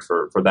warrant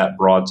for that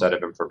broad set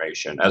of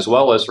information, as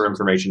well as for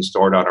information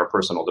stored on our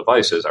personal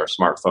devices, our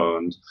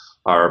smartphones,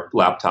 our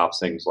laptops,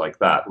 things like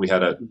that. We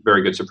had a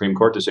very good Supreme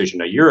Court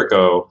decision a year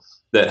ago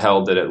that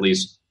held that at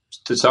least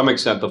to some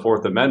extent the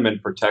Fourth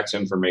Amendment protects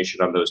information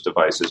on those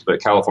devices,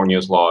 but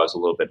California's law is a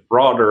little bit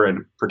broader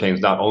and pertains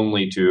not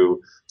only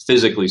to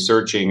physically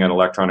searching an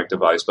electronic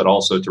device, but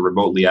also to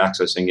remotely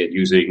accessing it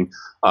using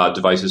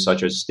devices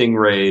such as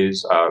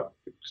stingrays.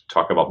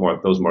 Talk about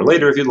those more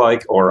later if you'd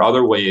like, or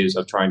other ways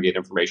of trying to get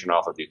information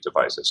off of these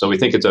devices. So we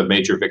think it's a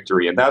major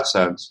victory in that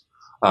sense.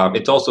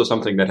 It's also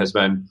something that has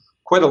been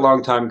quite a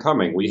long time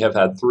coming. We have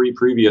had 3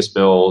 previous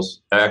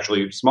bills,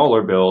 actually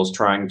smaller bills,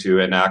 trying to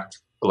enact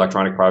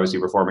electronic privacy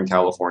reform in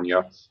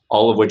California,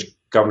 all of which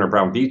Governor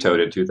Brown vetoed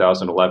in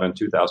 2011,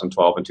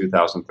 2012, and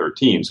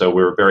 2013. So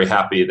we're very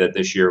happy that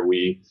this year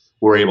we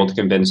were able to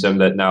convince him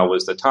that now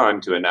was the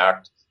time to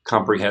enact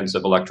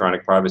comprehensive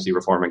electronic privacy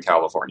reform in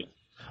California.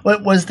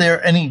 Was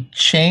there any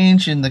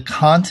change in the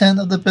content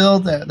of the bill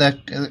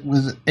that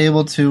was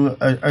able to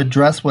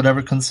address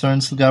whatever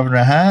concerns the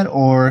governor had,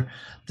 or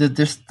did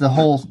the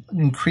whole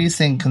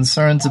increasing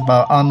concerns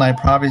about online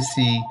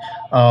privacy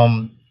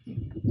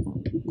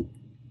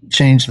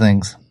change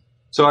things?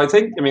 So I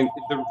think,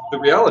 the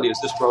reality is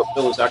this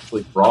bill is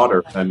actually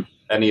broader than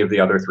any of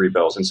the other 3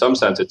 bills. In some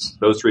sense, it's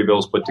those 3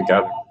 bills put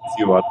together. A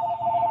few others.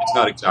 It's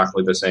not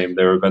exactly the same.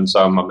 There have been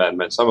some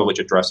amendments, some of which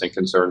addressing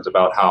concerns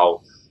about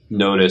how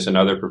notice and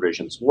other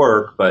provisions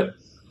work, but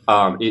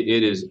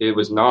it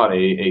was not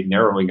a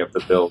narrowing of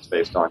the bills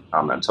based on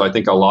comment. So I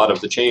think a lot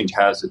of the change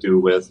has to do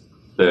with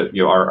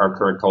our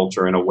current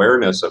culture and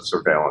awareness of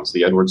surveillance.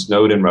 The Edward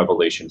Snowden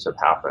revelations have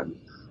happened.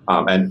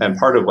 And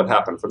part of what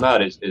happened from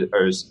that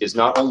is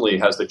not only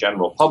has the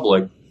general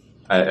public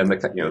and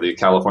the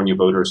California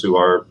voters who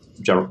are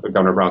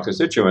Governor Brown's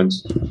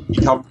constituents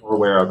become more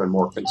aware of and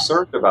more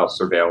concerned about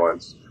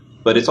surveillance,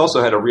 but it's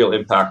also had a real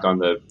impact on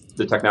the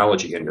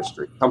technology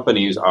industry.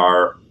 Companies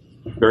are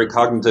very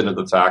cognizant of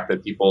the fact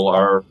that people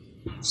are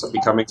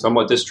becoming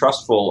somewhat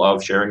distrustful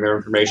of sharing their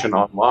information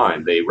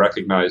online. They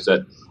recognize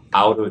that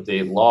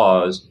out-of-date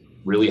laws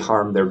really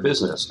harm their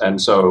business. And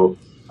so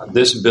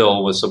this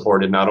bill was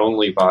supported not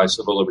only by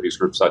civil liberties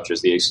groups such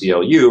as the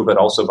ACLU, but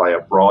also by a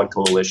broad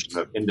coalition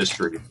of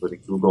industry, including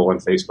Google and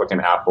Facebook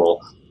and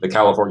Apple, the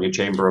California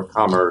Chamber of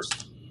Commerce,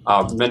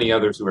 many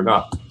others who are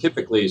not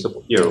typically,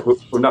 who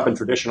have not been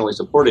traditionally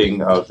supporting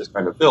this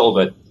kind of bill,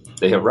 but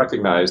they have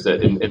recognized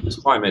that in this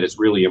climate, it's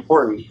really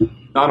important,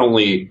 not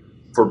only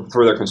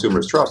for their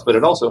consumers' trust, but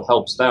it also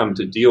helps them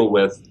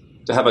to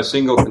have a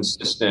single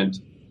consistent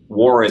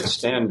warrant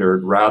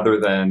standard rather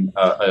than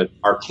an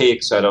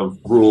archaic set of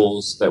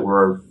rules that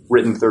were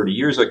written 30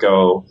 years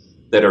ago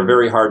that are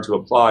very hard to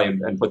apply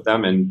and put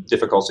them in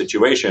difficult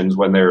situations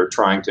when they're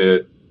trying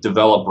to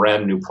develop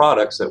brand new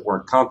products that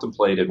weren't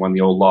contemplated when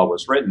the old law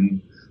was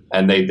written.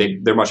 And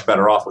they're much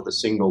better off with a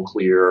single,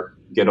 clear,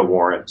 get a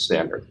warrant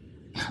standard.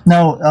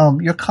 Now,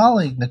 your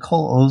colleague,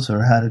 Nicole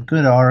Ozer, had a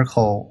good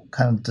article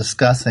kind of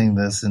discussing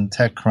this in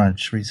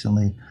TechCrunch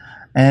recently.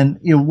 And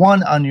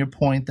one on your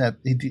point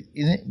that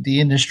the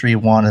industry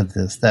wanted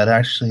this, that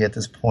actually at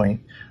this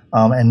point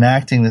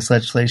enacting this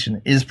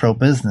legislation is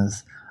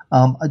pro-business.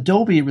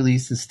 Adobe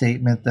released a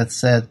statement that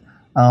said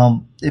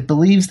it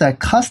believes that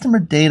customer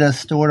data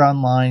stored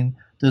online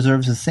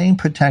deserves the same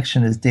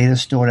protection as data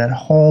stored at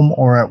home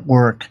or at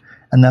work,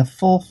 and that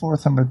full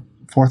Fourth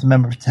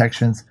Amendment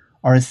protections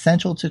are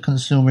essential to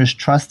consumers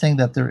trusting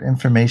that their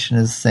information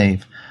is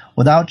safe.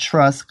 Without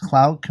trust,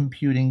 cloud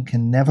computing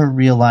can never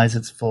realize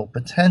its full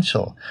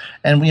potential.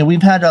 And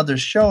we've had other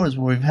shows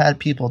where we've had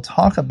people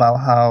talk about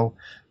how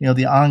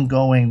the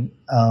ongoing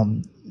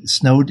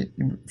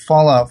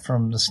fallout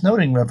from the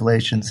Snowden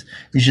revelations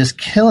is just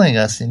killing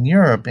us in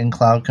Europe in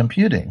cloud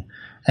computing.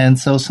 And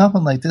so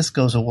something like this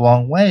goes a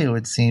long way, it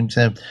would seem,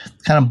 to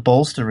kind of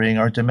bolstering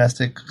our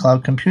domestic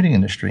cloud computing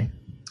industry.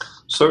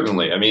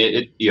 Certainly.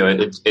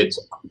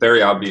 It's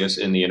very obvious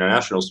in the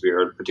international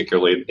sphere,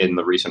 particularly in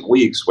the recent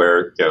weeks,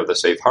 where the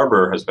safe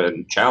harbor has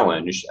been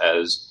challenged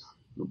as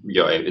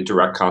a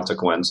direct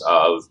consequence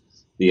of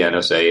the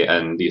NSA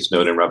and the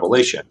Snowden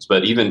revelations.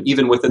 But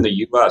even within the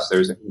U.S.,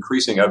 there's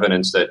increasing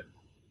evidence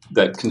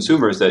that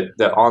consumers,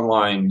 that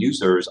online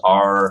users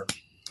are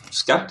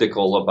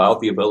skeptical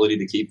about the ability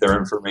to keep their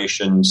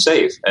information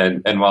safe.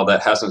 And while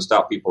that hasn't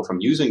stopped people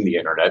from using the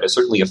internet, it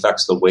certainly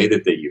affects the way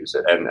that they use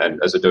it. And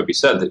as Adobe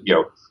said, that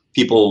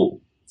people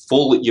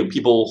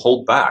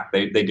hold back.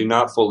 They do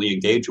not fully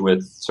engage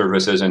with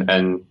services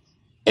and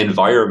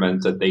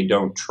environment that they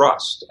don't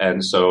trust.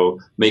 And so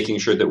making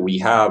sure that we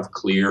have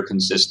clear,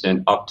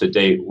 consistent,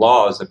 up-to-date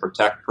laws that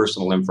protect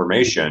personal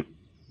information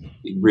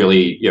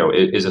really,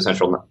 is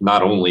essential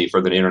not only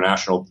for the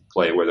international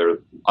play where there are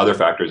other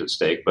factors at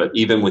stake, but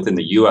even within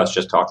the U.S.,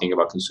 just talking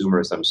about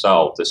consumers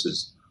themselves, this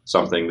is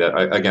something that,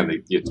 again,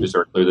 it's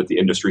very clear that the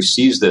industry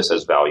sees this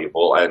as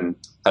valuable and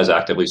has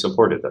actively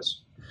supported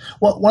this.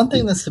 Well, one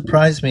thing that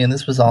surprised me, and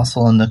this was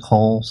also in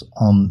Nicole's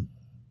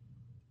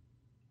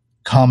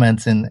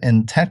comments in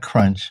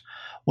TechCrunch,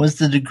 was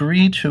the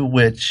degree to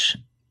which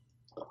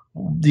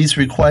these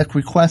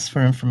requests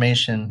for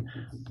information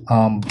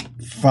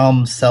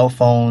from cell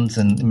phones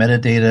and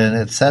metadata,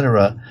 et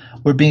cetera,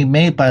 were being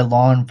made by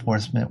law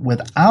enforcement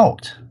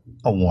without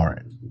a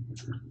warrant.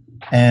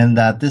 And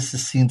that this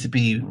is seen to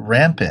be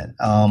rampant.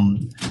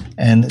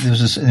 And there's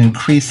just an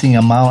increasing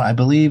amount. I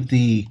believe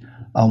the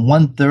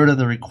 1/3 of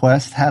the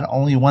requests had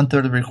only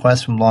 1/3 of the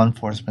requests from law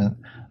enforcement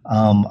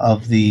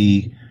of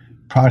the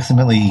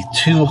approximately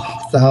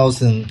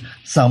 2,000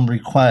 some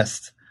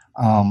requests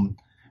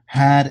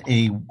had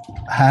a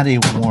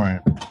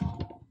warrant.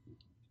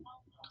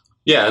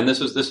 Yeah, and this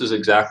is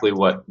exactly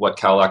what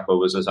CalECPA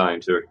was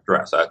designed to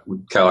address.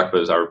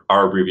 CalECPA is our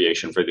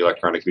abbreviation for the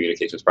Electronic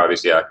Communications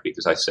Privacy Act,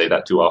 because I say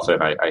that too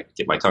often, I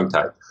get my tongue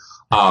tied.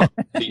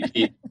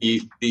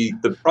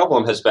 The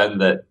problem has been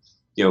that,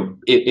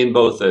 in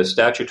both the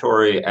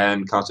statutory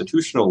and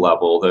constitutional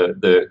level,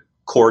 the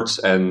courts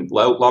and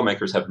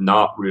lawmakers have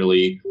not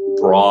really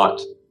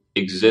brought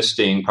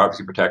existing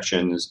privacy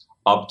protections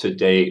up to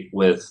date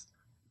with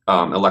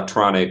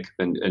electronic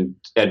and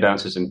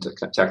advances in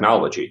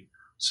technology.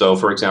 So,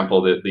 for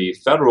example, the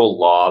federal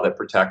law that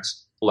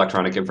protects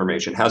electronic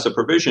information has a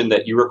provision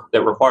that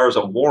that requires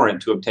a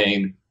warrant to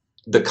obtain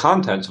the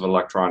contents of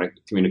electronic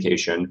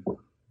communication,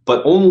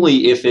 but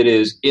only if it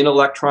is in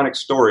electronic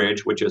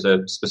storage, which is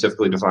a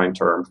specifically defined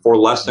term, for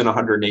less than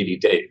 180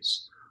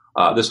 days.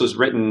 This was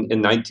written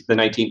in the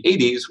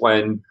 1980s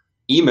when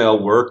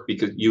email worked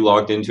because you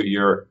logged into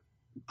your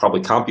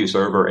probably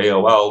CompuServe or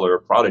AOL or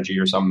Prodigy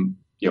or some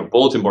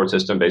bulletin board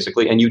system,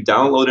 basically, and you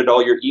downloaded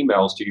all your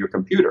emails to your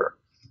computer.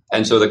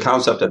 And so the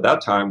concept at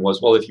that time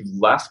was, well, if you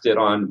left it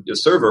on the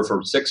server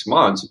for 6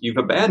 months, you've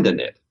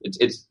abandoned it.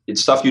 It's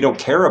stuff you don't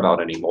care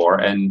about anymore.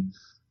 And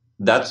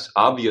that's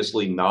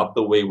obviously not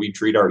the way we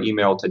treat our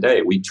email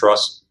today. We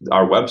trust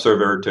our web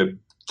server to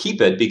keep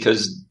it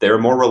because they're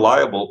more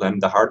reliable than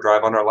the hard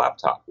drive on our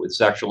laptop.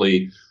 It's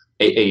actually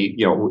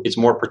it's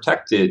more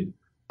protected,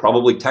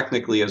 probably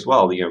technically as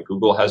well.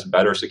 Google has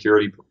better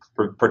security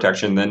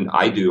protection than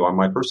I do on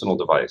my personal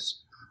device.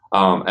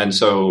 And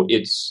so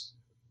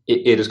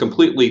it has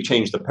completely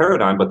changed the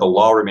paradigm, but the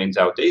law remains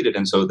outdated.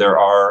 And so there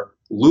are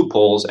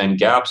loopholes and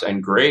gaps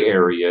and gray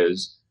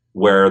areas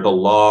where the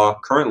law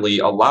currently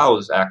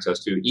allows access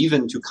to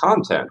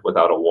content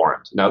without a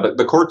warrant. Now,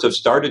 the courts have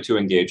started to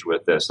engage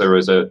with this. There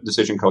was a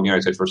decision called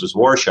United States versus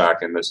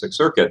Warshak in the Sixth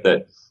Circuit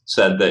that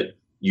said that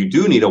you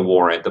do need a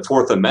warrant. The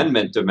Fourth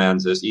Amendment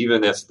demands this,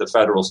 even if the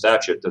federal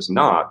statute does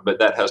not, but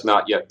that has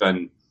not yet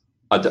been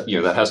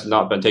that has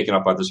not been taken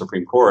up by the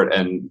Supreme Court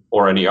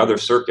or any other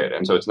circuit.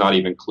 And so it's not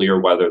even clear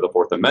whether the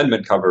Fourth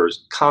Amendment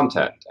covers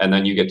content. And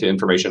then you get to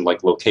information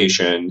like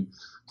location,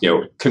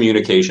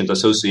 communications,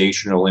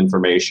 associational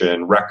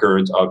information,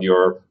 records of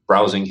your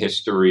browsing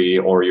history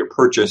or your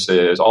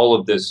purchases, all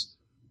of this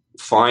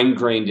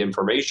fine-grained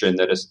information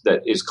that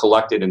is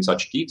collected in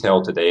such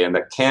detail today and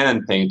that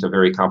can paint a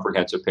very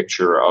comprehensive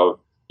picture of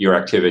your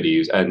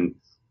activities. And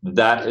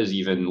that is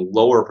even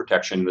lower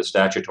protection in the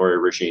statutory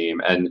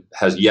regime and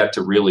has yet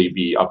to really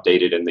be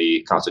updated in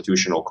the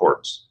constitutional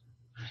courts.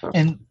 So.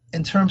 And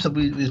in terms of,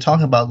 we're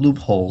talking about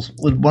loopholes,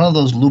 would one of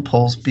those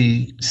loopholes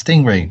be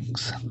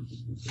stingrays?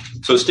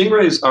 So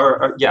stingrays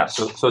are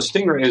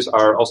stingrays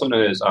are also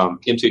known as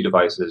IMSI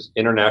devices,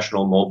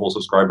 International Mobile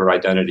Subscriber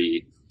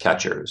Identity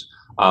Catchers.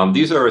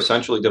 These are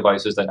essentially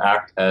devices that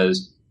act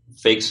as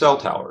fake cell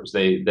towers.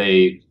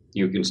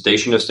 You can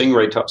station a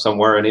stingray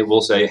somewhere, and it will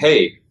say,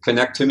 "Hey,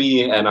 connect to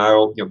me, and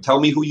I'll tell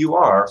me who you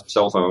are."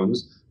 Cell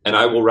phones, and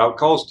I will route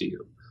calls to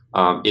you.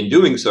 In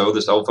doing so,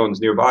 the cell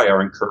phones nearby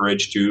are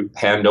encouraged to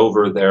hand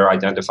over their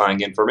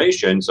identifying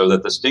information so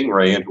that the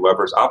stingray and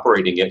whoever's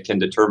operating it can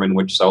determine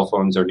which cell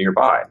phones are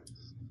nearby.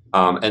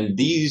 And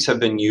these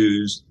have been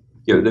used.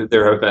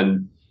 There have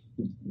been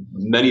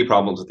many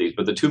problems with these,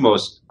 but the two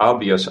most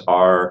obvious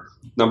are,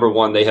 number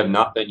one, they have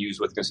not been used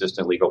with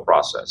consistent legal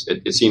process.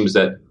 It seems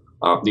that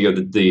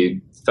the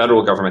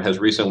federal government has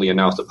recently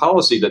announced a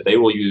policy that they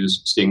will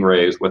use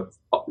stingrays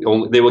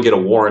they will get a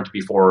warrant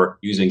before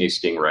using a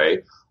stingray.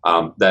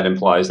 That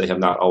implies they have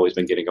not always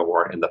been getting a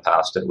warrant in the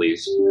past, at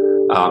least.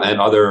 And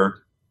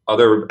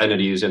other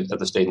entities at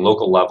the state and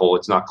local level,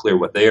 it's not clear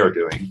what they are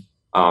doing.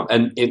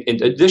 And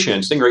in addition,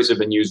 stingrays have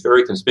been used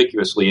very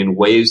conspicuously in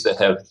ways that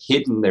have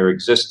hidden their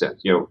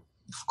existence.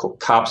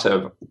 Cops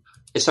have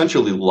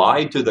essentially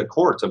lied to the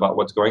courts about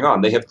what's going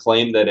on. They have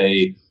claimed that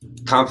a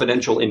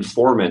confidential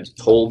informant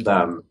told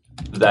them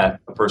that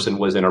a person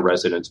was in a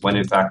residence when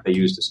in fact they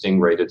used a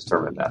stingray to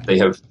determine that. They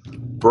have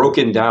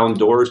broken down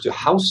doors to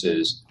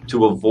houses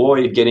to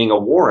avoid getting a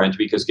warrant,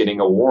 because getting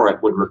a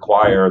warrant would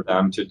require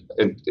them to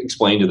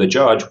explain to the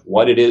judge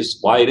why it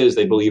is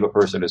they believe a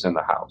person is in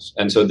the house.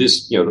 And so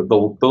this,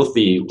 both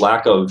the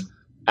lack of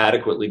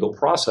adequate legal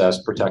process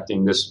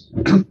protecting this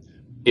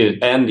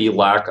and the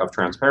lack of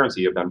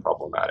transparency have been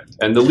problematic.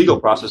 And the legal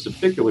process is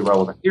particularly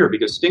relevant here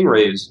because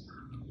stingrays,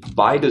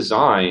 by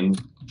design,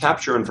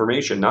 capture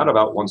information not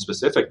about one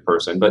specific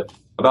person, but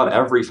about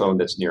every phone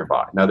that's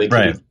nearby. Now, they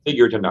can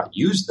configure to not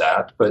use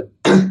that, but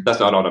that's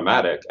not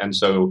automatic. And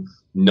so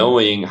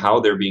knowing how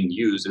they're being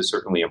used is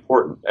certainly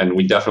important. And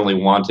we definitely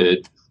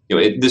wanted,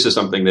 this is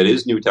something that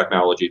is new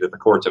technology that the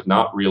courts have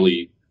not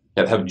really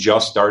have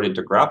just started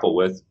to grapple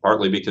with,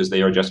 partly because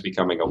they are just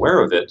becoming aware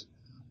of it.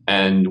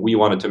 And we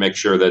wanted to make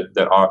sure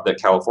that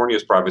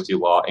California's privacy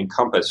law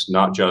encompassed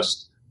not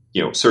just,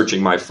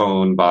 searching my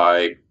phone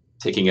by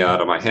taking it out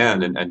of my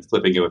hand and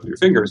flipping it with your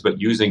fingers, but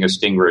using a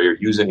Stingray or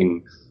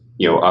using,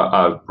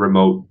 a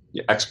remote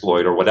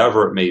exploit or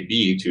whatever it may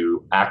be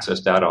to access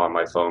data on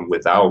my phone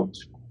without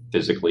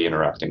physically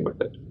interacting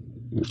with it.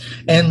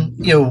 And,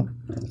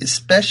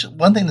 especially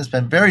one thing that's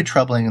been very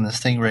troubling in the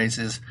Stingrays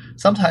is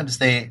sometimes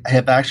they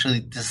have actually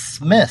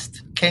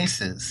dismissed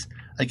cases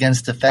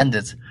against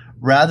defendants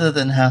rather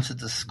than have to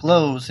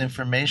disclose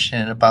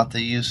information about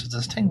the use of the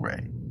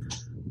Stingray.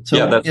 So,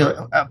 yeah, that's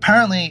right.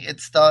 Apparently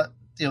it's thought,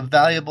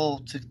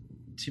 valuable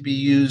to be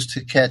used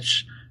to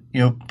catch,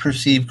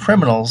 perceived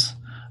criminals.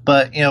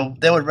 But,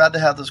 they would rather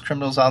have those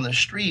criminals on the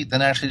street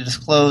than actually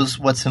disclose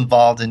what's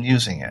involved in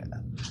using it.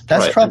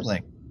 That's right.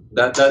 troubling.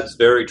 That's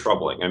very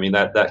troubling. I mean,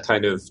 that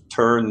kind of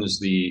turns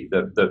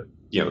that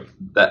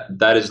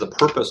is the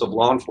purpose of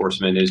law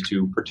enforcement, is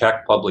to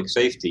protect public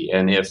safety.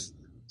 And if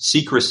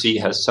secrecy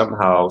has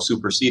somehow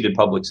superseded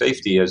public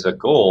safety as a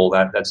goal,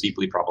 that's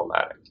deeply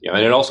problematic.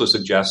 And it also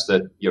suggests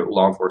that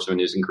law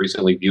enforcement is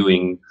increasingly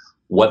viewing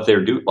what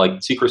they're doing,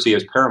 like secrecy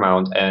is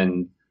paramount,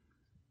 and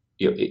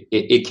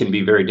it can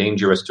be very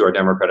dangerous to our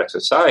democratic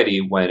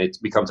society when it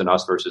becomes an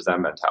us versus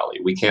them mentality.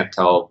 We can't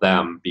tell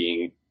them,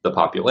 being the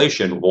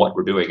population, what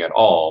we're doing at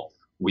all.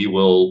 We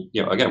will,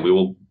 we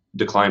will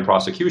decline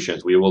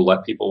prosecutions. We will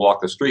let people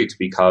walk the streets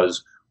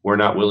because we're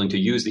not willing to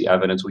use the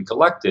evidence we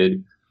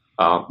collected.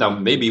 Now,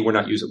 maybe we're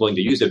not willing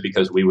to use it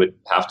because we would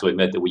have to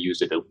admit that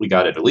we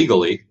got it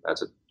illegally.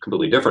 That's a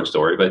completely different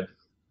story. But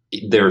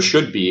there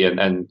should be,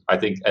 and I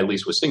think at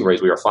least with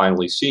Stingrays, we are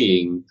finally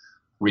seeing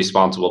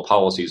responsible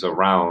policies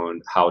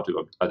around how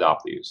to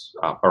adopt these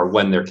or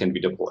when there can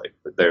be deployed.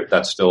 But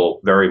that's still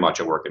very much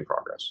a work in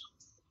progress.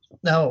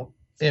 Now,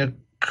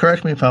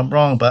 correct me if I'm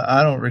wrong, but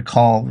I don't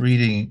recall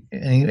reading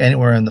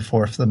anywhere in the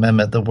Fourth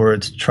Amendment the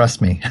words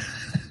 "trust me."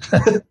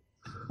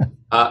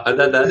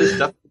 That is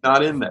definitely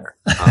not in there.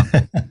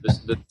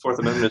 The Fourth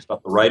Amendment is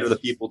about the right of the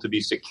people to be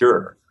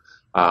secure,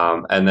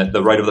 and that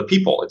the right of the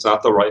people. It's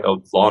not the right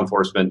of law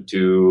enforcement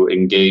to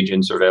engage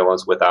in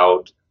surveillance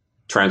without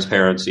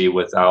transparency,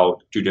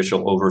 without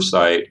judicial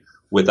oversight,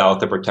 without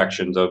the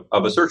protections of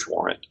a search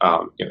warrant.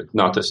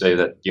 Not to say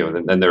that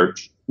then there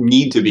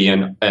need to be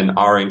and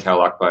are in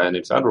CalACPA and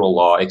in federal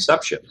law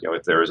exceptions.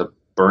 If there is a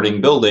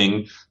burning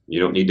building, you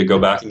don't need to go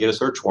back and get a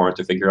search warrant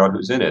to figure out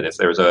who's in it. If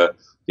there's a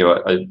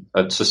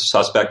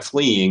suspect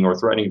fleeing or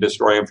threatening to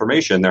destroy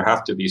information, there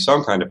have to be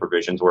some kind of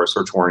provisions where a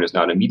search warrant is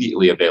not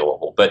immediately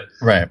available. But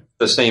right. At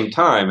the same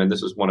time, and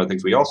this is one of the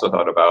things we also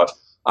thought about,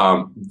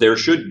 there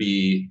should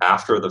be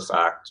after the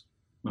fact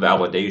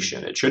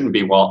validation. It shouldn't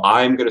be, well,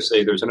 I'm going to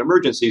say there's an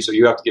emergency, so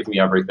you have to give me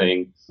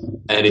everything,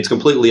 and it's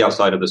completely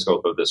outside of the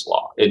scope of this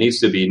law. It needs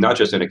to be not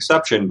just an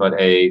exception, but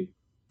a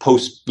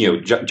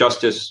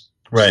justice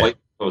slightly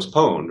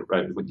postponed.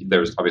 Right?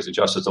 There's obviously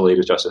justice delayed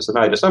is justice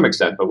denied to some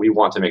extent, but we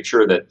want to make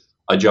sure that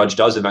a judge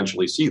does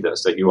eventually see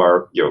this, that you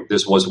are,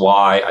 this was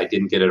why I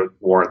didn't get a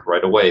warrant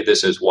right away.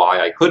 This is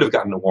why I could have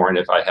gotten a warrant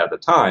if I had the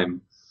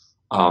time.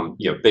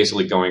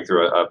 Basically going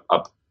through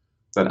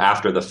an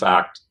after the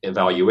fact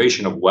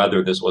evaluation of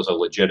whether this was a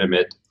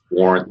legitimate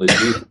warrantless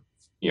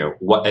use.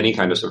 What any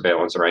kind of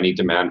surveillance or any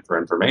demand for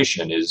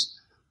information is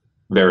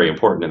very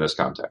important in this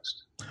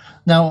context.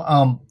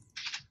 Now,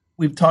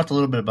 we've talked a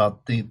little bit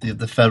about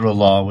the federal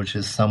law, which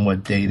is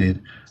somewhat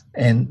dated,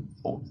 and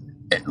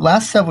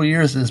last several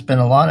years there's been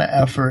a lot of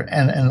effort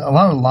and a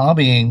lot of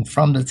lobbying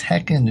from the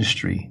tech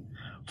industry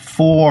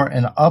for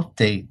an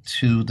update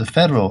to the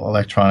federal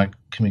Electronic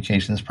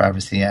Communications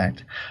Privacy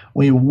Act.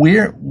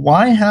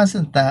 Why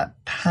hasn't that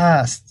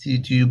passed,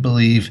 do you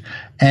believe?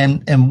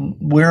 And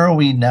where are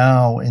we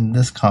now in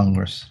this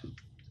Congress?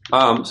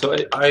 So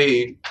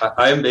I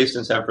am based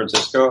in San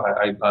Francisco.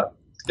 I'm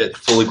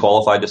fully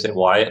qualified to say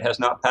why it has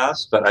not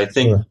passed, but I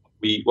think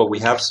what we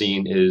have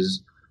seen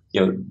is,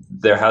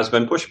 there has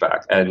been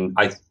pushback, and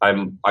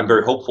I'm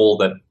very hopeful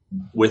that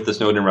with the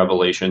Snowden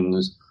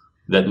revelations,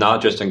 that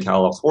not just in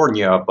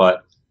California,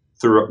 but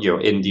through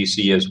in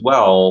DC as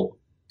well,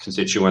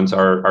 constituents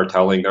are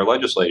telling their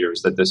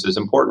legislators that this is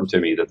important to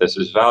me, that this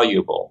is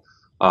valuable.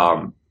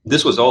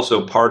 This was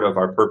also part of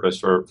our purpose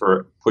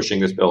for pushing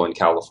this bill in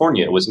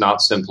California. It was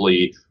not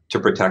simply to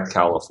protect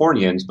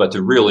Californians, but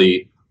to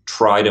really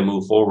try to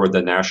move forward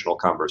the national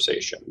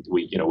conversation.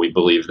 We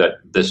believe that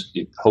this,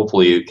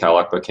 hopefully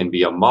CalACPA can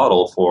be a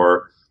model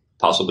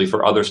possibly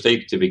for other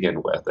states to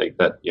begin with,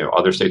 that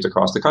other states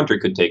across the country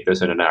could take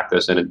this and enact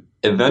this and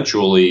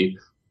eventually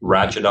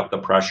ratchet up the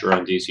pressure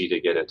on DC to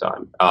get it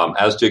done.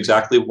 As to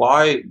exactly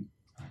why,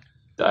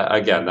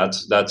 again,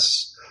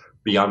 that's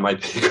beyond my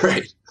pay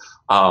grade.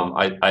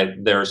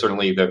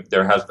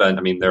 There has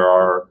been, there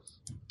are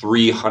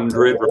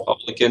 300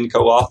 Republican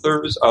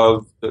co-authors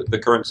of the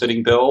current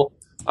sitting bill,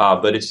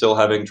 but it's still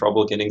having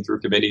trouble getting through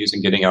committees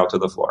and getting out to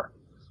the floor.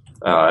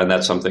 And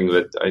that's something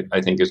that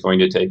I think is going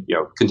to take,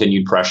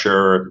 continued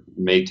pressure,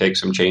 may take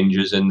some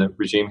changes in the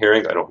regime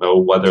hearings. I don't know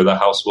whether the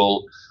House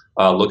will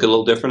look a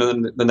little different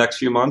in the next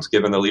few months,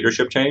 given the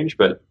leadership change,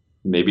 but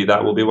maybe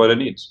that will be what it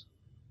needs.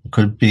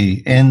 Could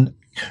be. And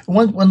we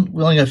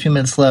only got a few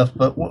minutes left,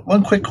 but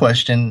one quick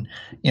question,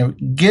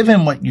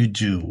 given what you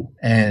do,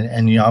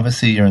 and you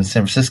obviously you're in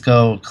San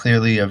Francisco,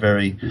 clearly a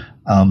very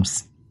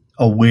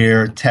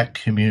aware tech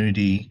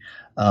community,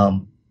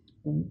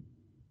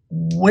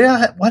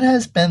 what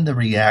has been the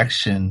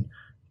reaction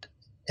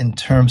in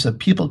terms of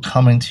people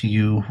coming to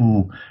you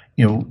who,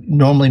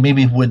 normally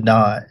maybe would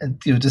not,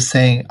 just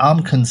saying,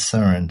 I'm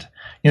concerned?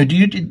 Do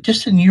you,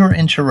 just in your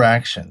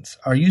interactions,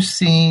 are you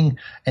seeing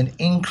an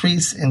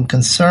increase in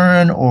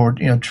concern or,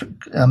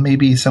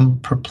 maybe some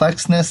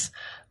perplexedness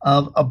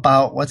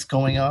about what's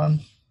going on?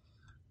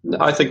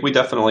 I think we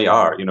definitely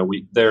are.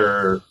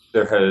 There's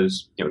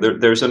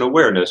an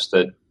awareness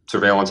that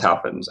surveillance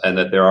happens and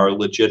that there are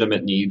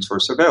legitimate needs for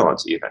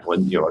surveillance, even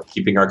when,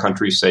 keeping our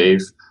country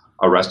safe,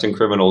 arresting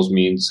criminals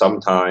means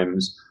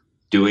sometimes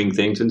doing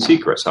things in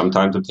secret,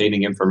 sometimes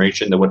obtaining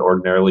information that would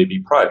ordinarily be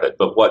private.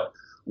 But what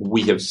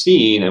we have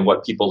seen and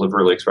what people have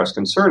really expressed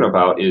concern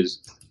about is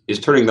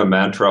turning the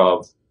mantra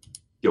of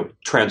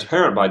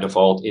transparent by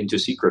default into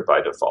secret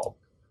by default.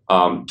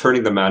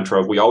 Turning the mantra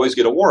of we always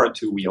get a warrant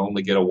to we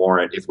only get a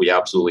warrant if we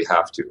absolutely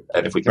have to.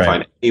 And if we can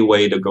find any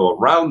way to go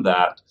around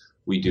that,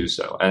 we do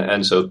so.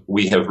 And so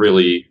we have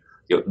really,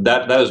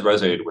 that has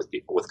resonated with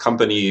people, with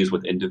companies,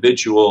 with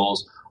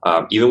individuals,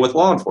 even with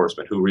law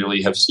enforcement who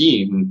really have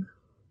seen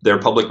their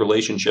public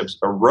relationships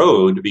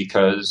erode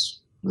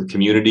because the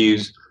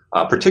communities,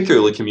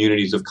 particularly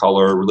communities of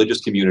color, religious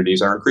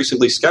communities, are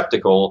increasingly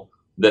skeptical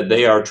that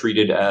they are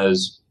treated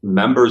as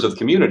members of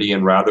community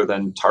and rather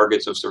than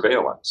targets of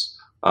surveillance.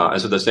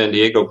 And so the San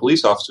Diego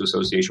Police Officers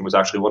Association was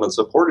actually one of the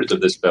supporters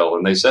of this bill.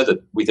 And they said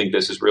that we think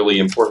this is really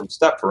important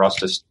step for us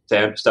to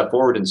step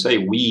forward and say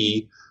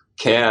we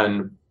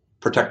can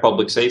protect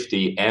public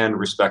safety and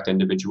respect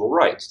individual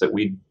rights, that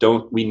we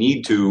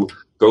need to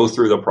go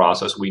through the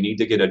process. We need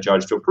to get a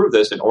judge to approve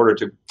this in order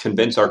to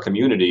convince our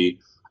community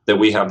that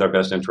we have their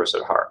best interests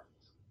at heart.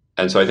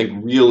 And so I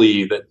think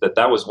really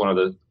that was one of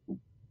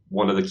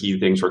the key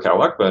things for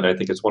CalECMA, and I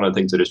think it's one of the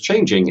things that is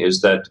changing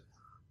is that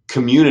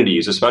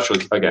communities,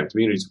 especially, again,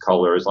 communities of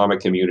color,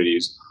 Islamic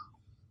communities,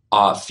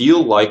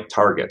 feel like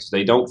targets.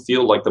 They don't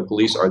feel like the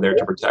police are there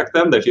to protect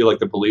them. They feel like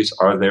the police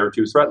are there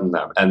to threaten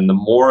them. And the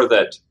more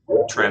that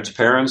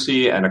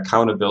transparency and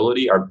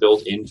accountability are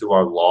built into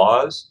our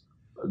laws,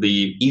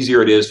 the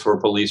easier it is for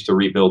police to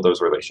rebuild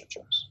those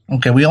relationships.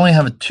 Okay, we only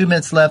have 2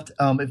 minutes left.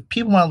 If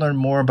people want to learn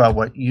more about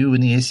what you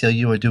and the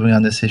ACLU are doing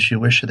on this issue,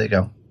 where should they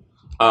go?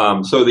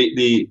 So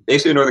the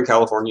ACLU Northern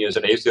California is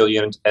at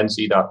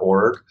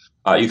aclunc.org.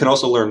 You can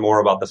also learn more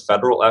about the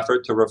federal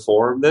effort to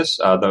reform this.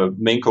 The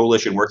main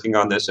coalition working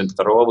on this at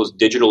federal level is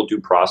Digital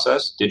Due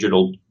Process,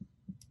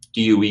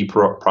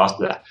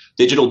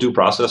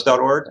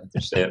 digitaldueprocess.org. I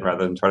just say it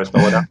rather than try to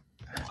spell it out.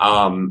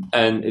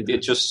 And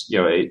it just,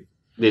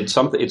 it's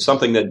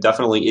something that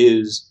definitely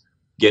is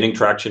getting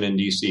traction in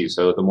DC.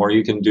 So the more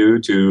you can do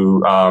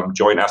to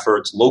join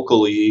efforts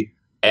locally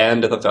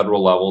and at the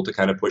federal level to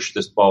kind of push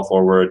this ball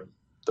forward,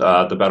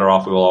 the better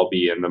off we will all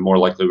be, and the more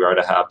likely we are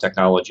to have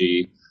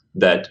technology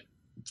that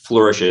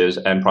flourishes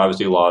and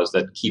privacy laws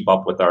that keep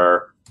up with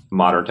our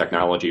modern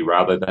technology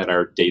rather than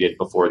are dated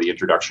before the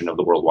introduction of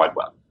the World Wide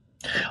Web.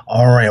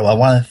 All right. Well, I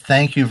want to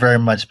thank you very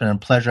much. It's been a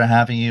pleasure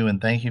having you,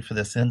 and thank you for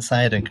this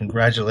insight, and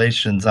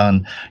congratulations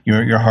on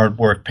your hard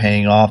work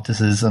paying off.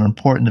 This is an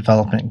important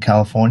development in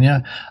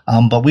California.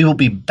 But we will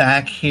be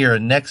back here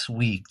next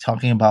week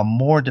talking about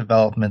more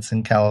developments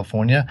in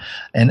California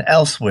and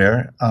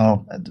elsewhere.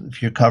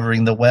 If you're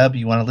covering the web,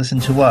 you want to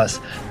listen to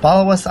us.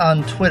 Follow us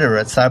on Twitter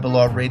at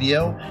Cyberlaw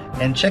Radio,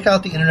 and check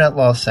out the Internet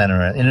Law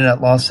Center at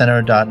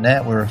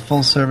internetlawcenter.net. We're a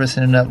full-service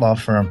internet law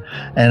firm.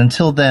 And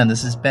until then,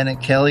 this is Bennett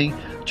Kelly.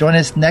 Join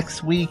us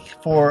next week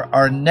for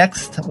our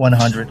next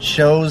 100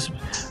 shows.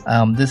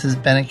 This is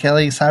Bennett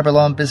Kelly. Cyber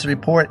Law and Business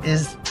Report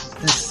is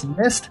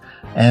dismissed,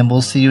 and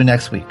we'll see you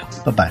next week.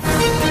 Bye-bye.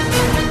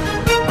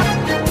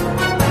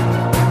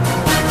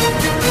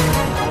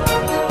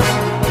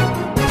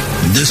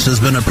 This has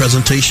been a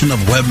presentation of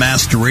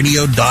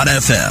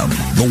WebmasterRadio.fm,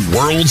 the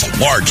world's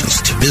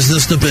largest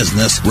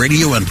business-to-business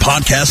radio and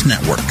podcast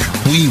network.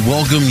 We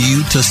welcome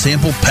you to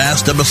sample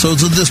past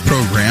episodes of this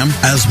program,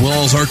 as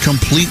well as our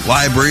complete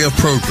library of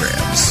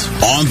programs,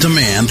 on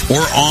demand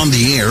or on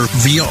the air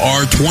via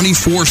our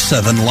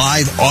 24/7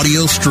 live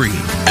audio stream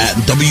at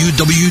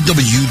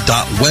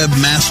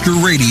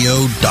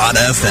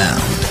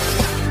www.webmasterradio.fm.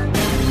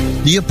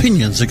 The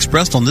opinions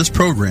expressed on this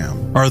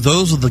program are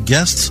those of the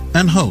guests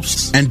and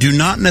hosts and do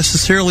not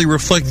necessarily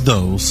reflect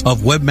those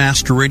of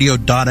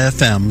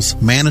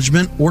WebmasterRadio.fm's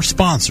management or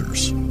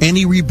sponsors.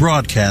 Any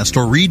rebroadcast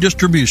or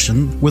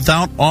redistribution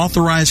without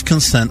authorized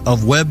consent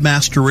of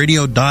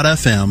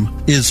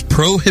WebmasterRadio.fm is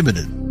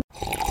prohibited.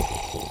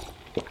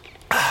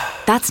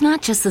 That's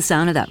not just the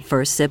sound of that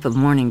first sip of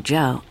Morning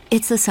Joe.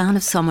 It's the sound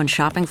of someone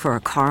shopping for a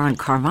car on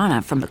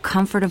Carvana from the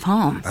comfort of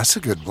home. That's a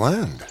good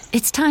blend.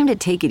 It's time to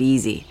take it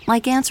easy,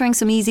 like answering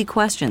some easy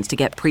questions to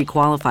get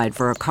pre-qualified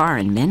for a car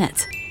in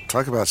minutes.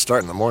 Talk about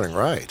starting the morning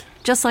right.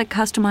 just like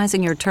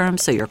customizing your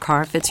terms so your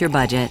car fits your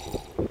budget.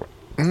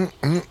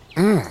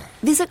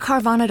 Visit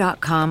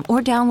Carvana.com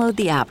or download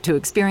the app to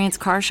experience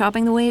car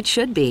shopping the way it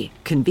should be.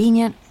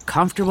 Convenient,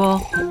 comfortable.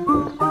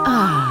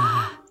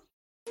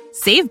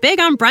 Save big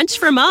on brunch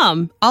for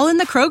mom, all in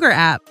the Kroger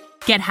app.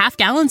 Get half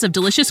gallons of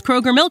delicious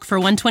Kroger milk for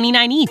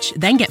 $1.29 each.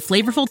 Then get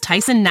flavorful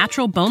Tyson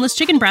natural boneless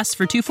chicken breasts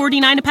for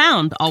 $2.49 a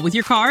pound, all with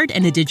your card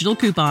and a digital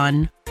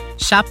coupon.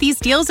 Shop these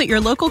deals at your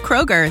local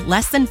Kroger,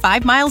 less than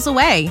 5 miles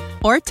away.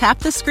 Or tap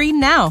the screen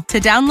now to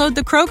download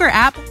the Kroger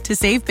app to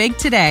save big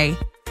today.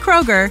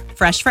 Kroger,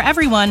 fresh for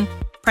everyone.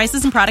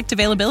 Prices and product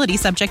availability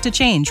subject to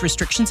change.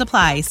 Restrictions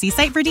apply. See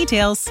site for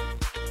details.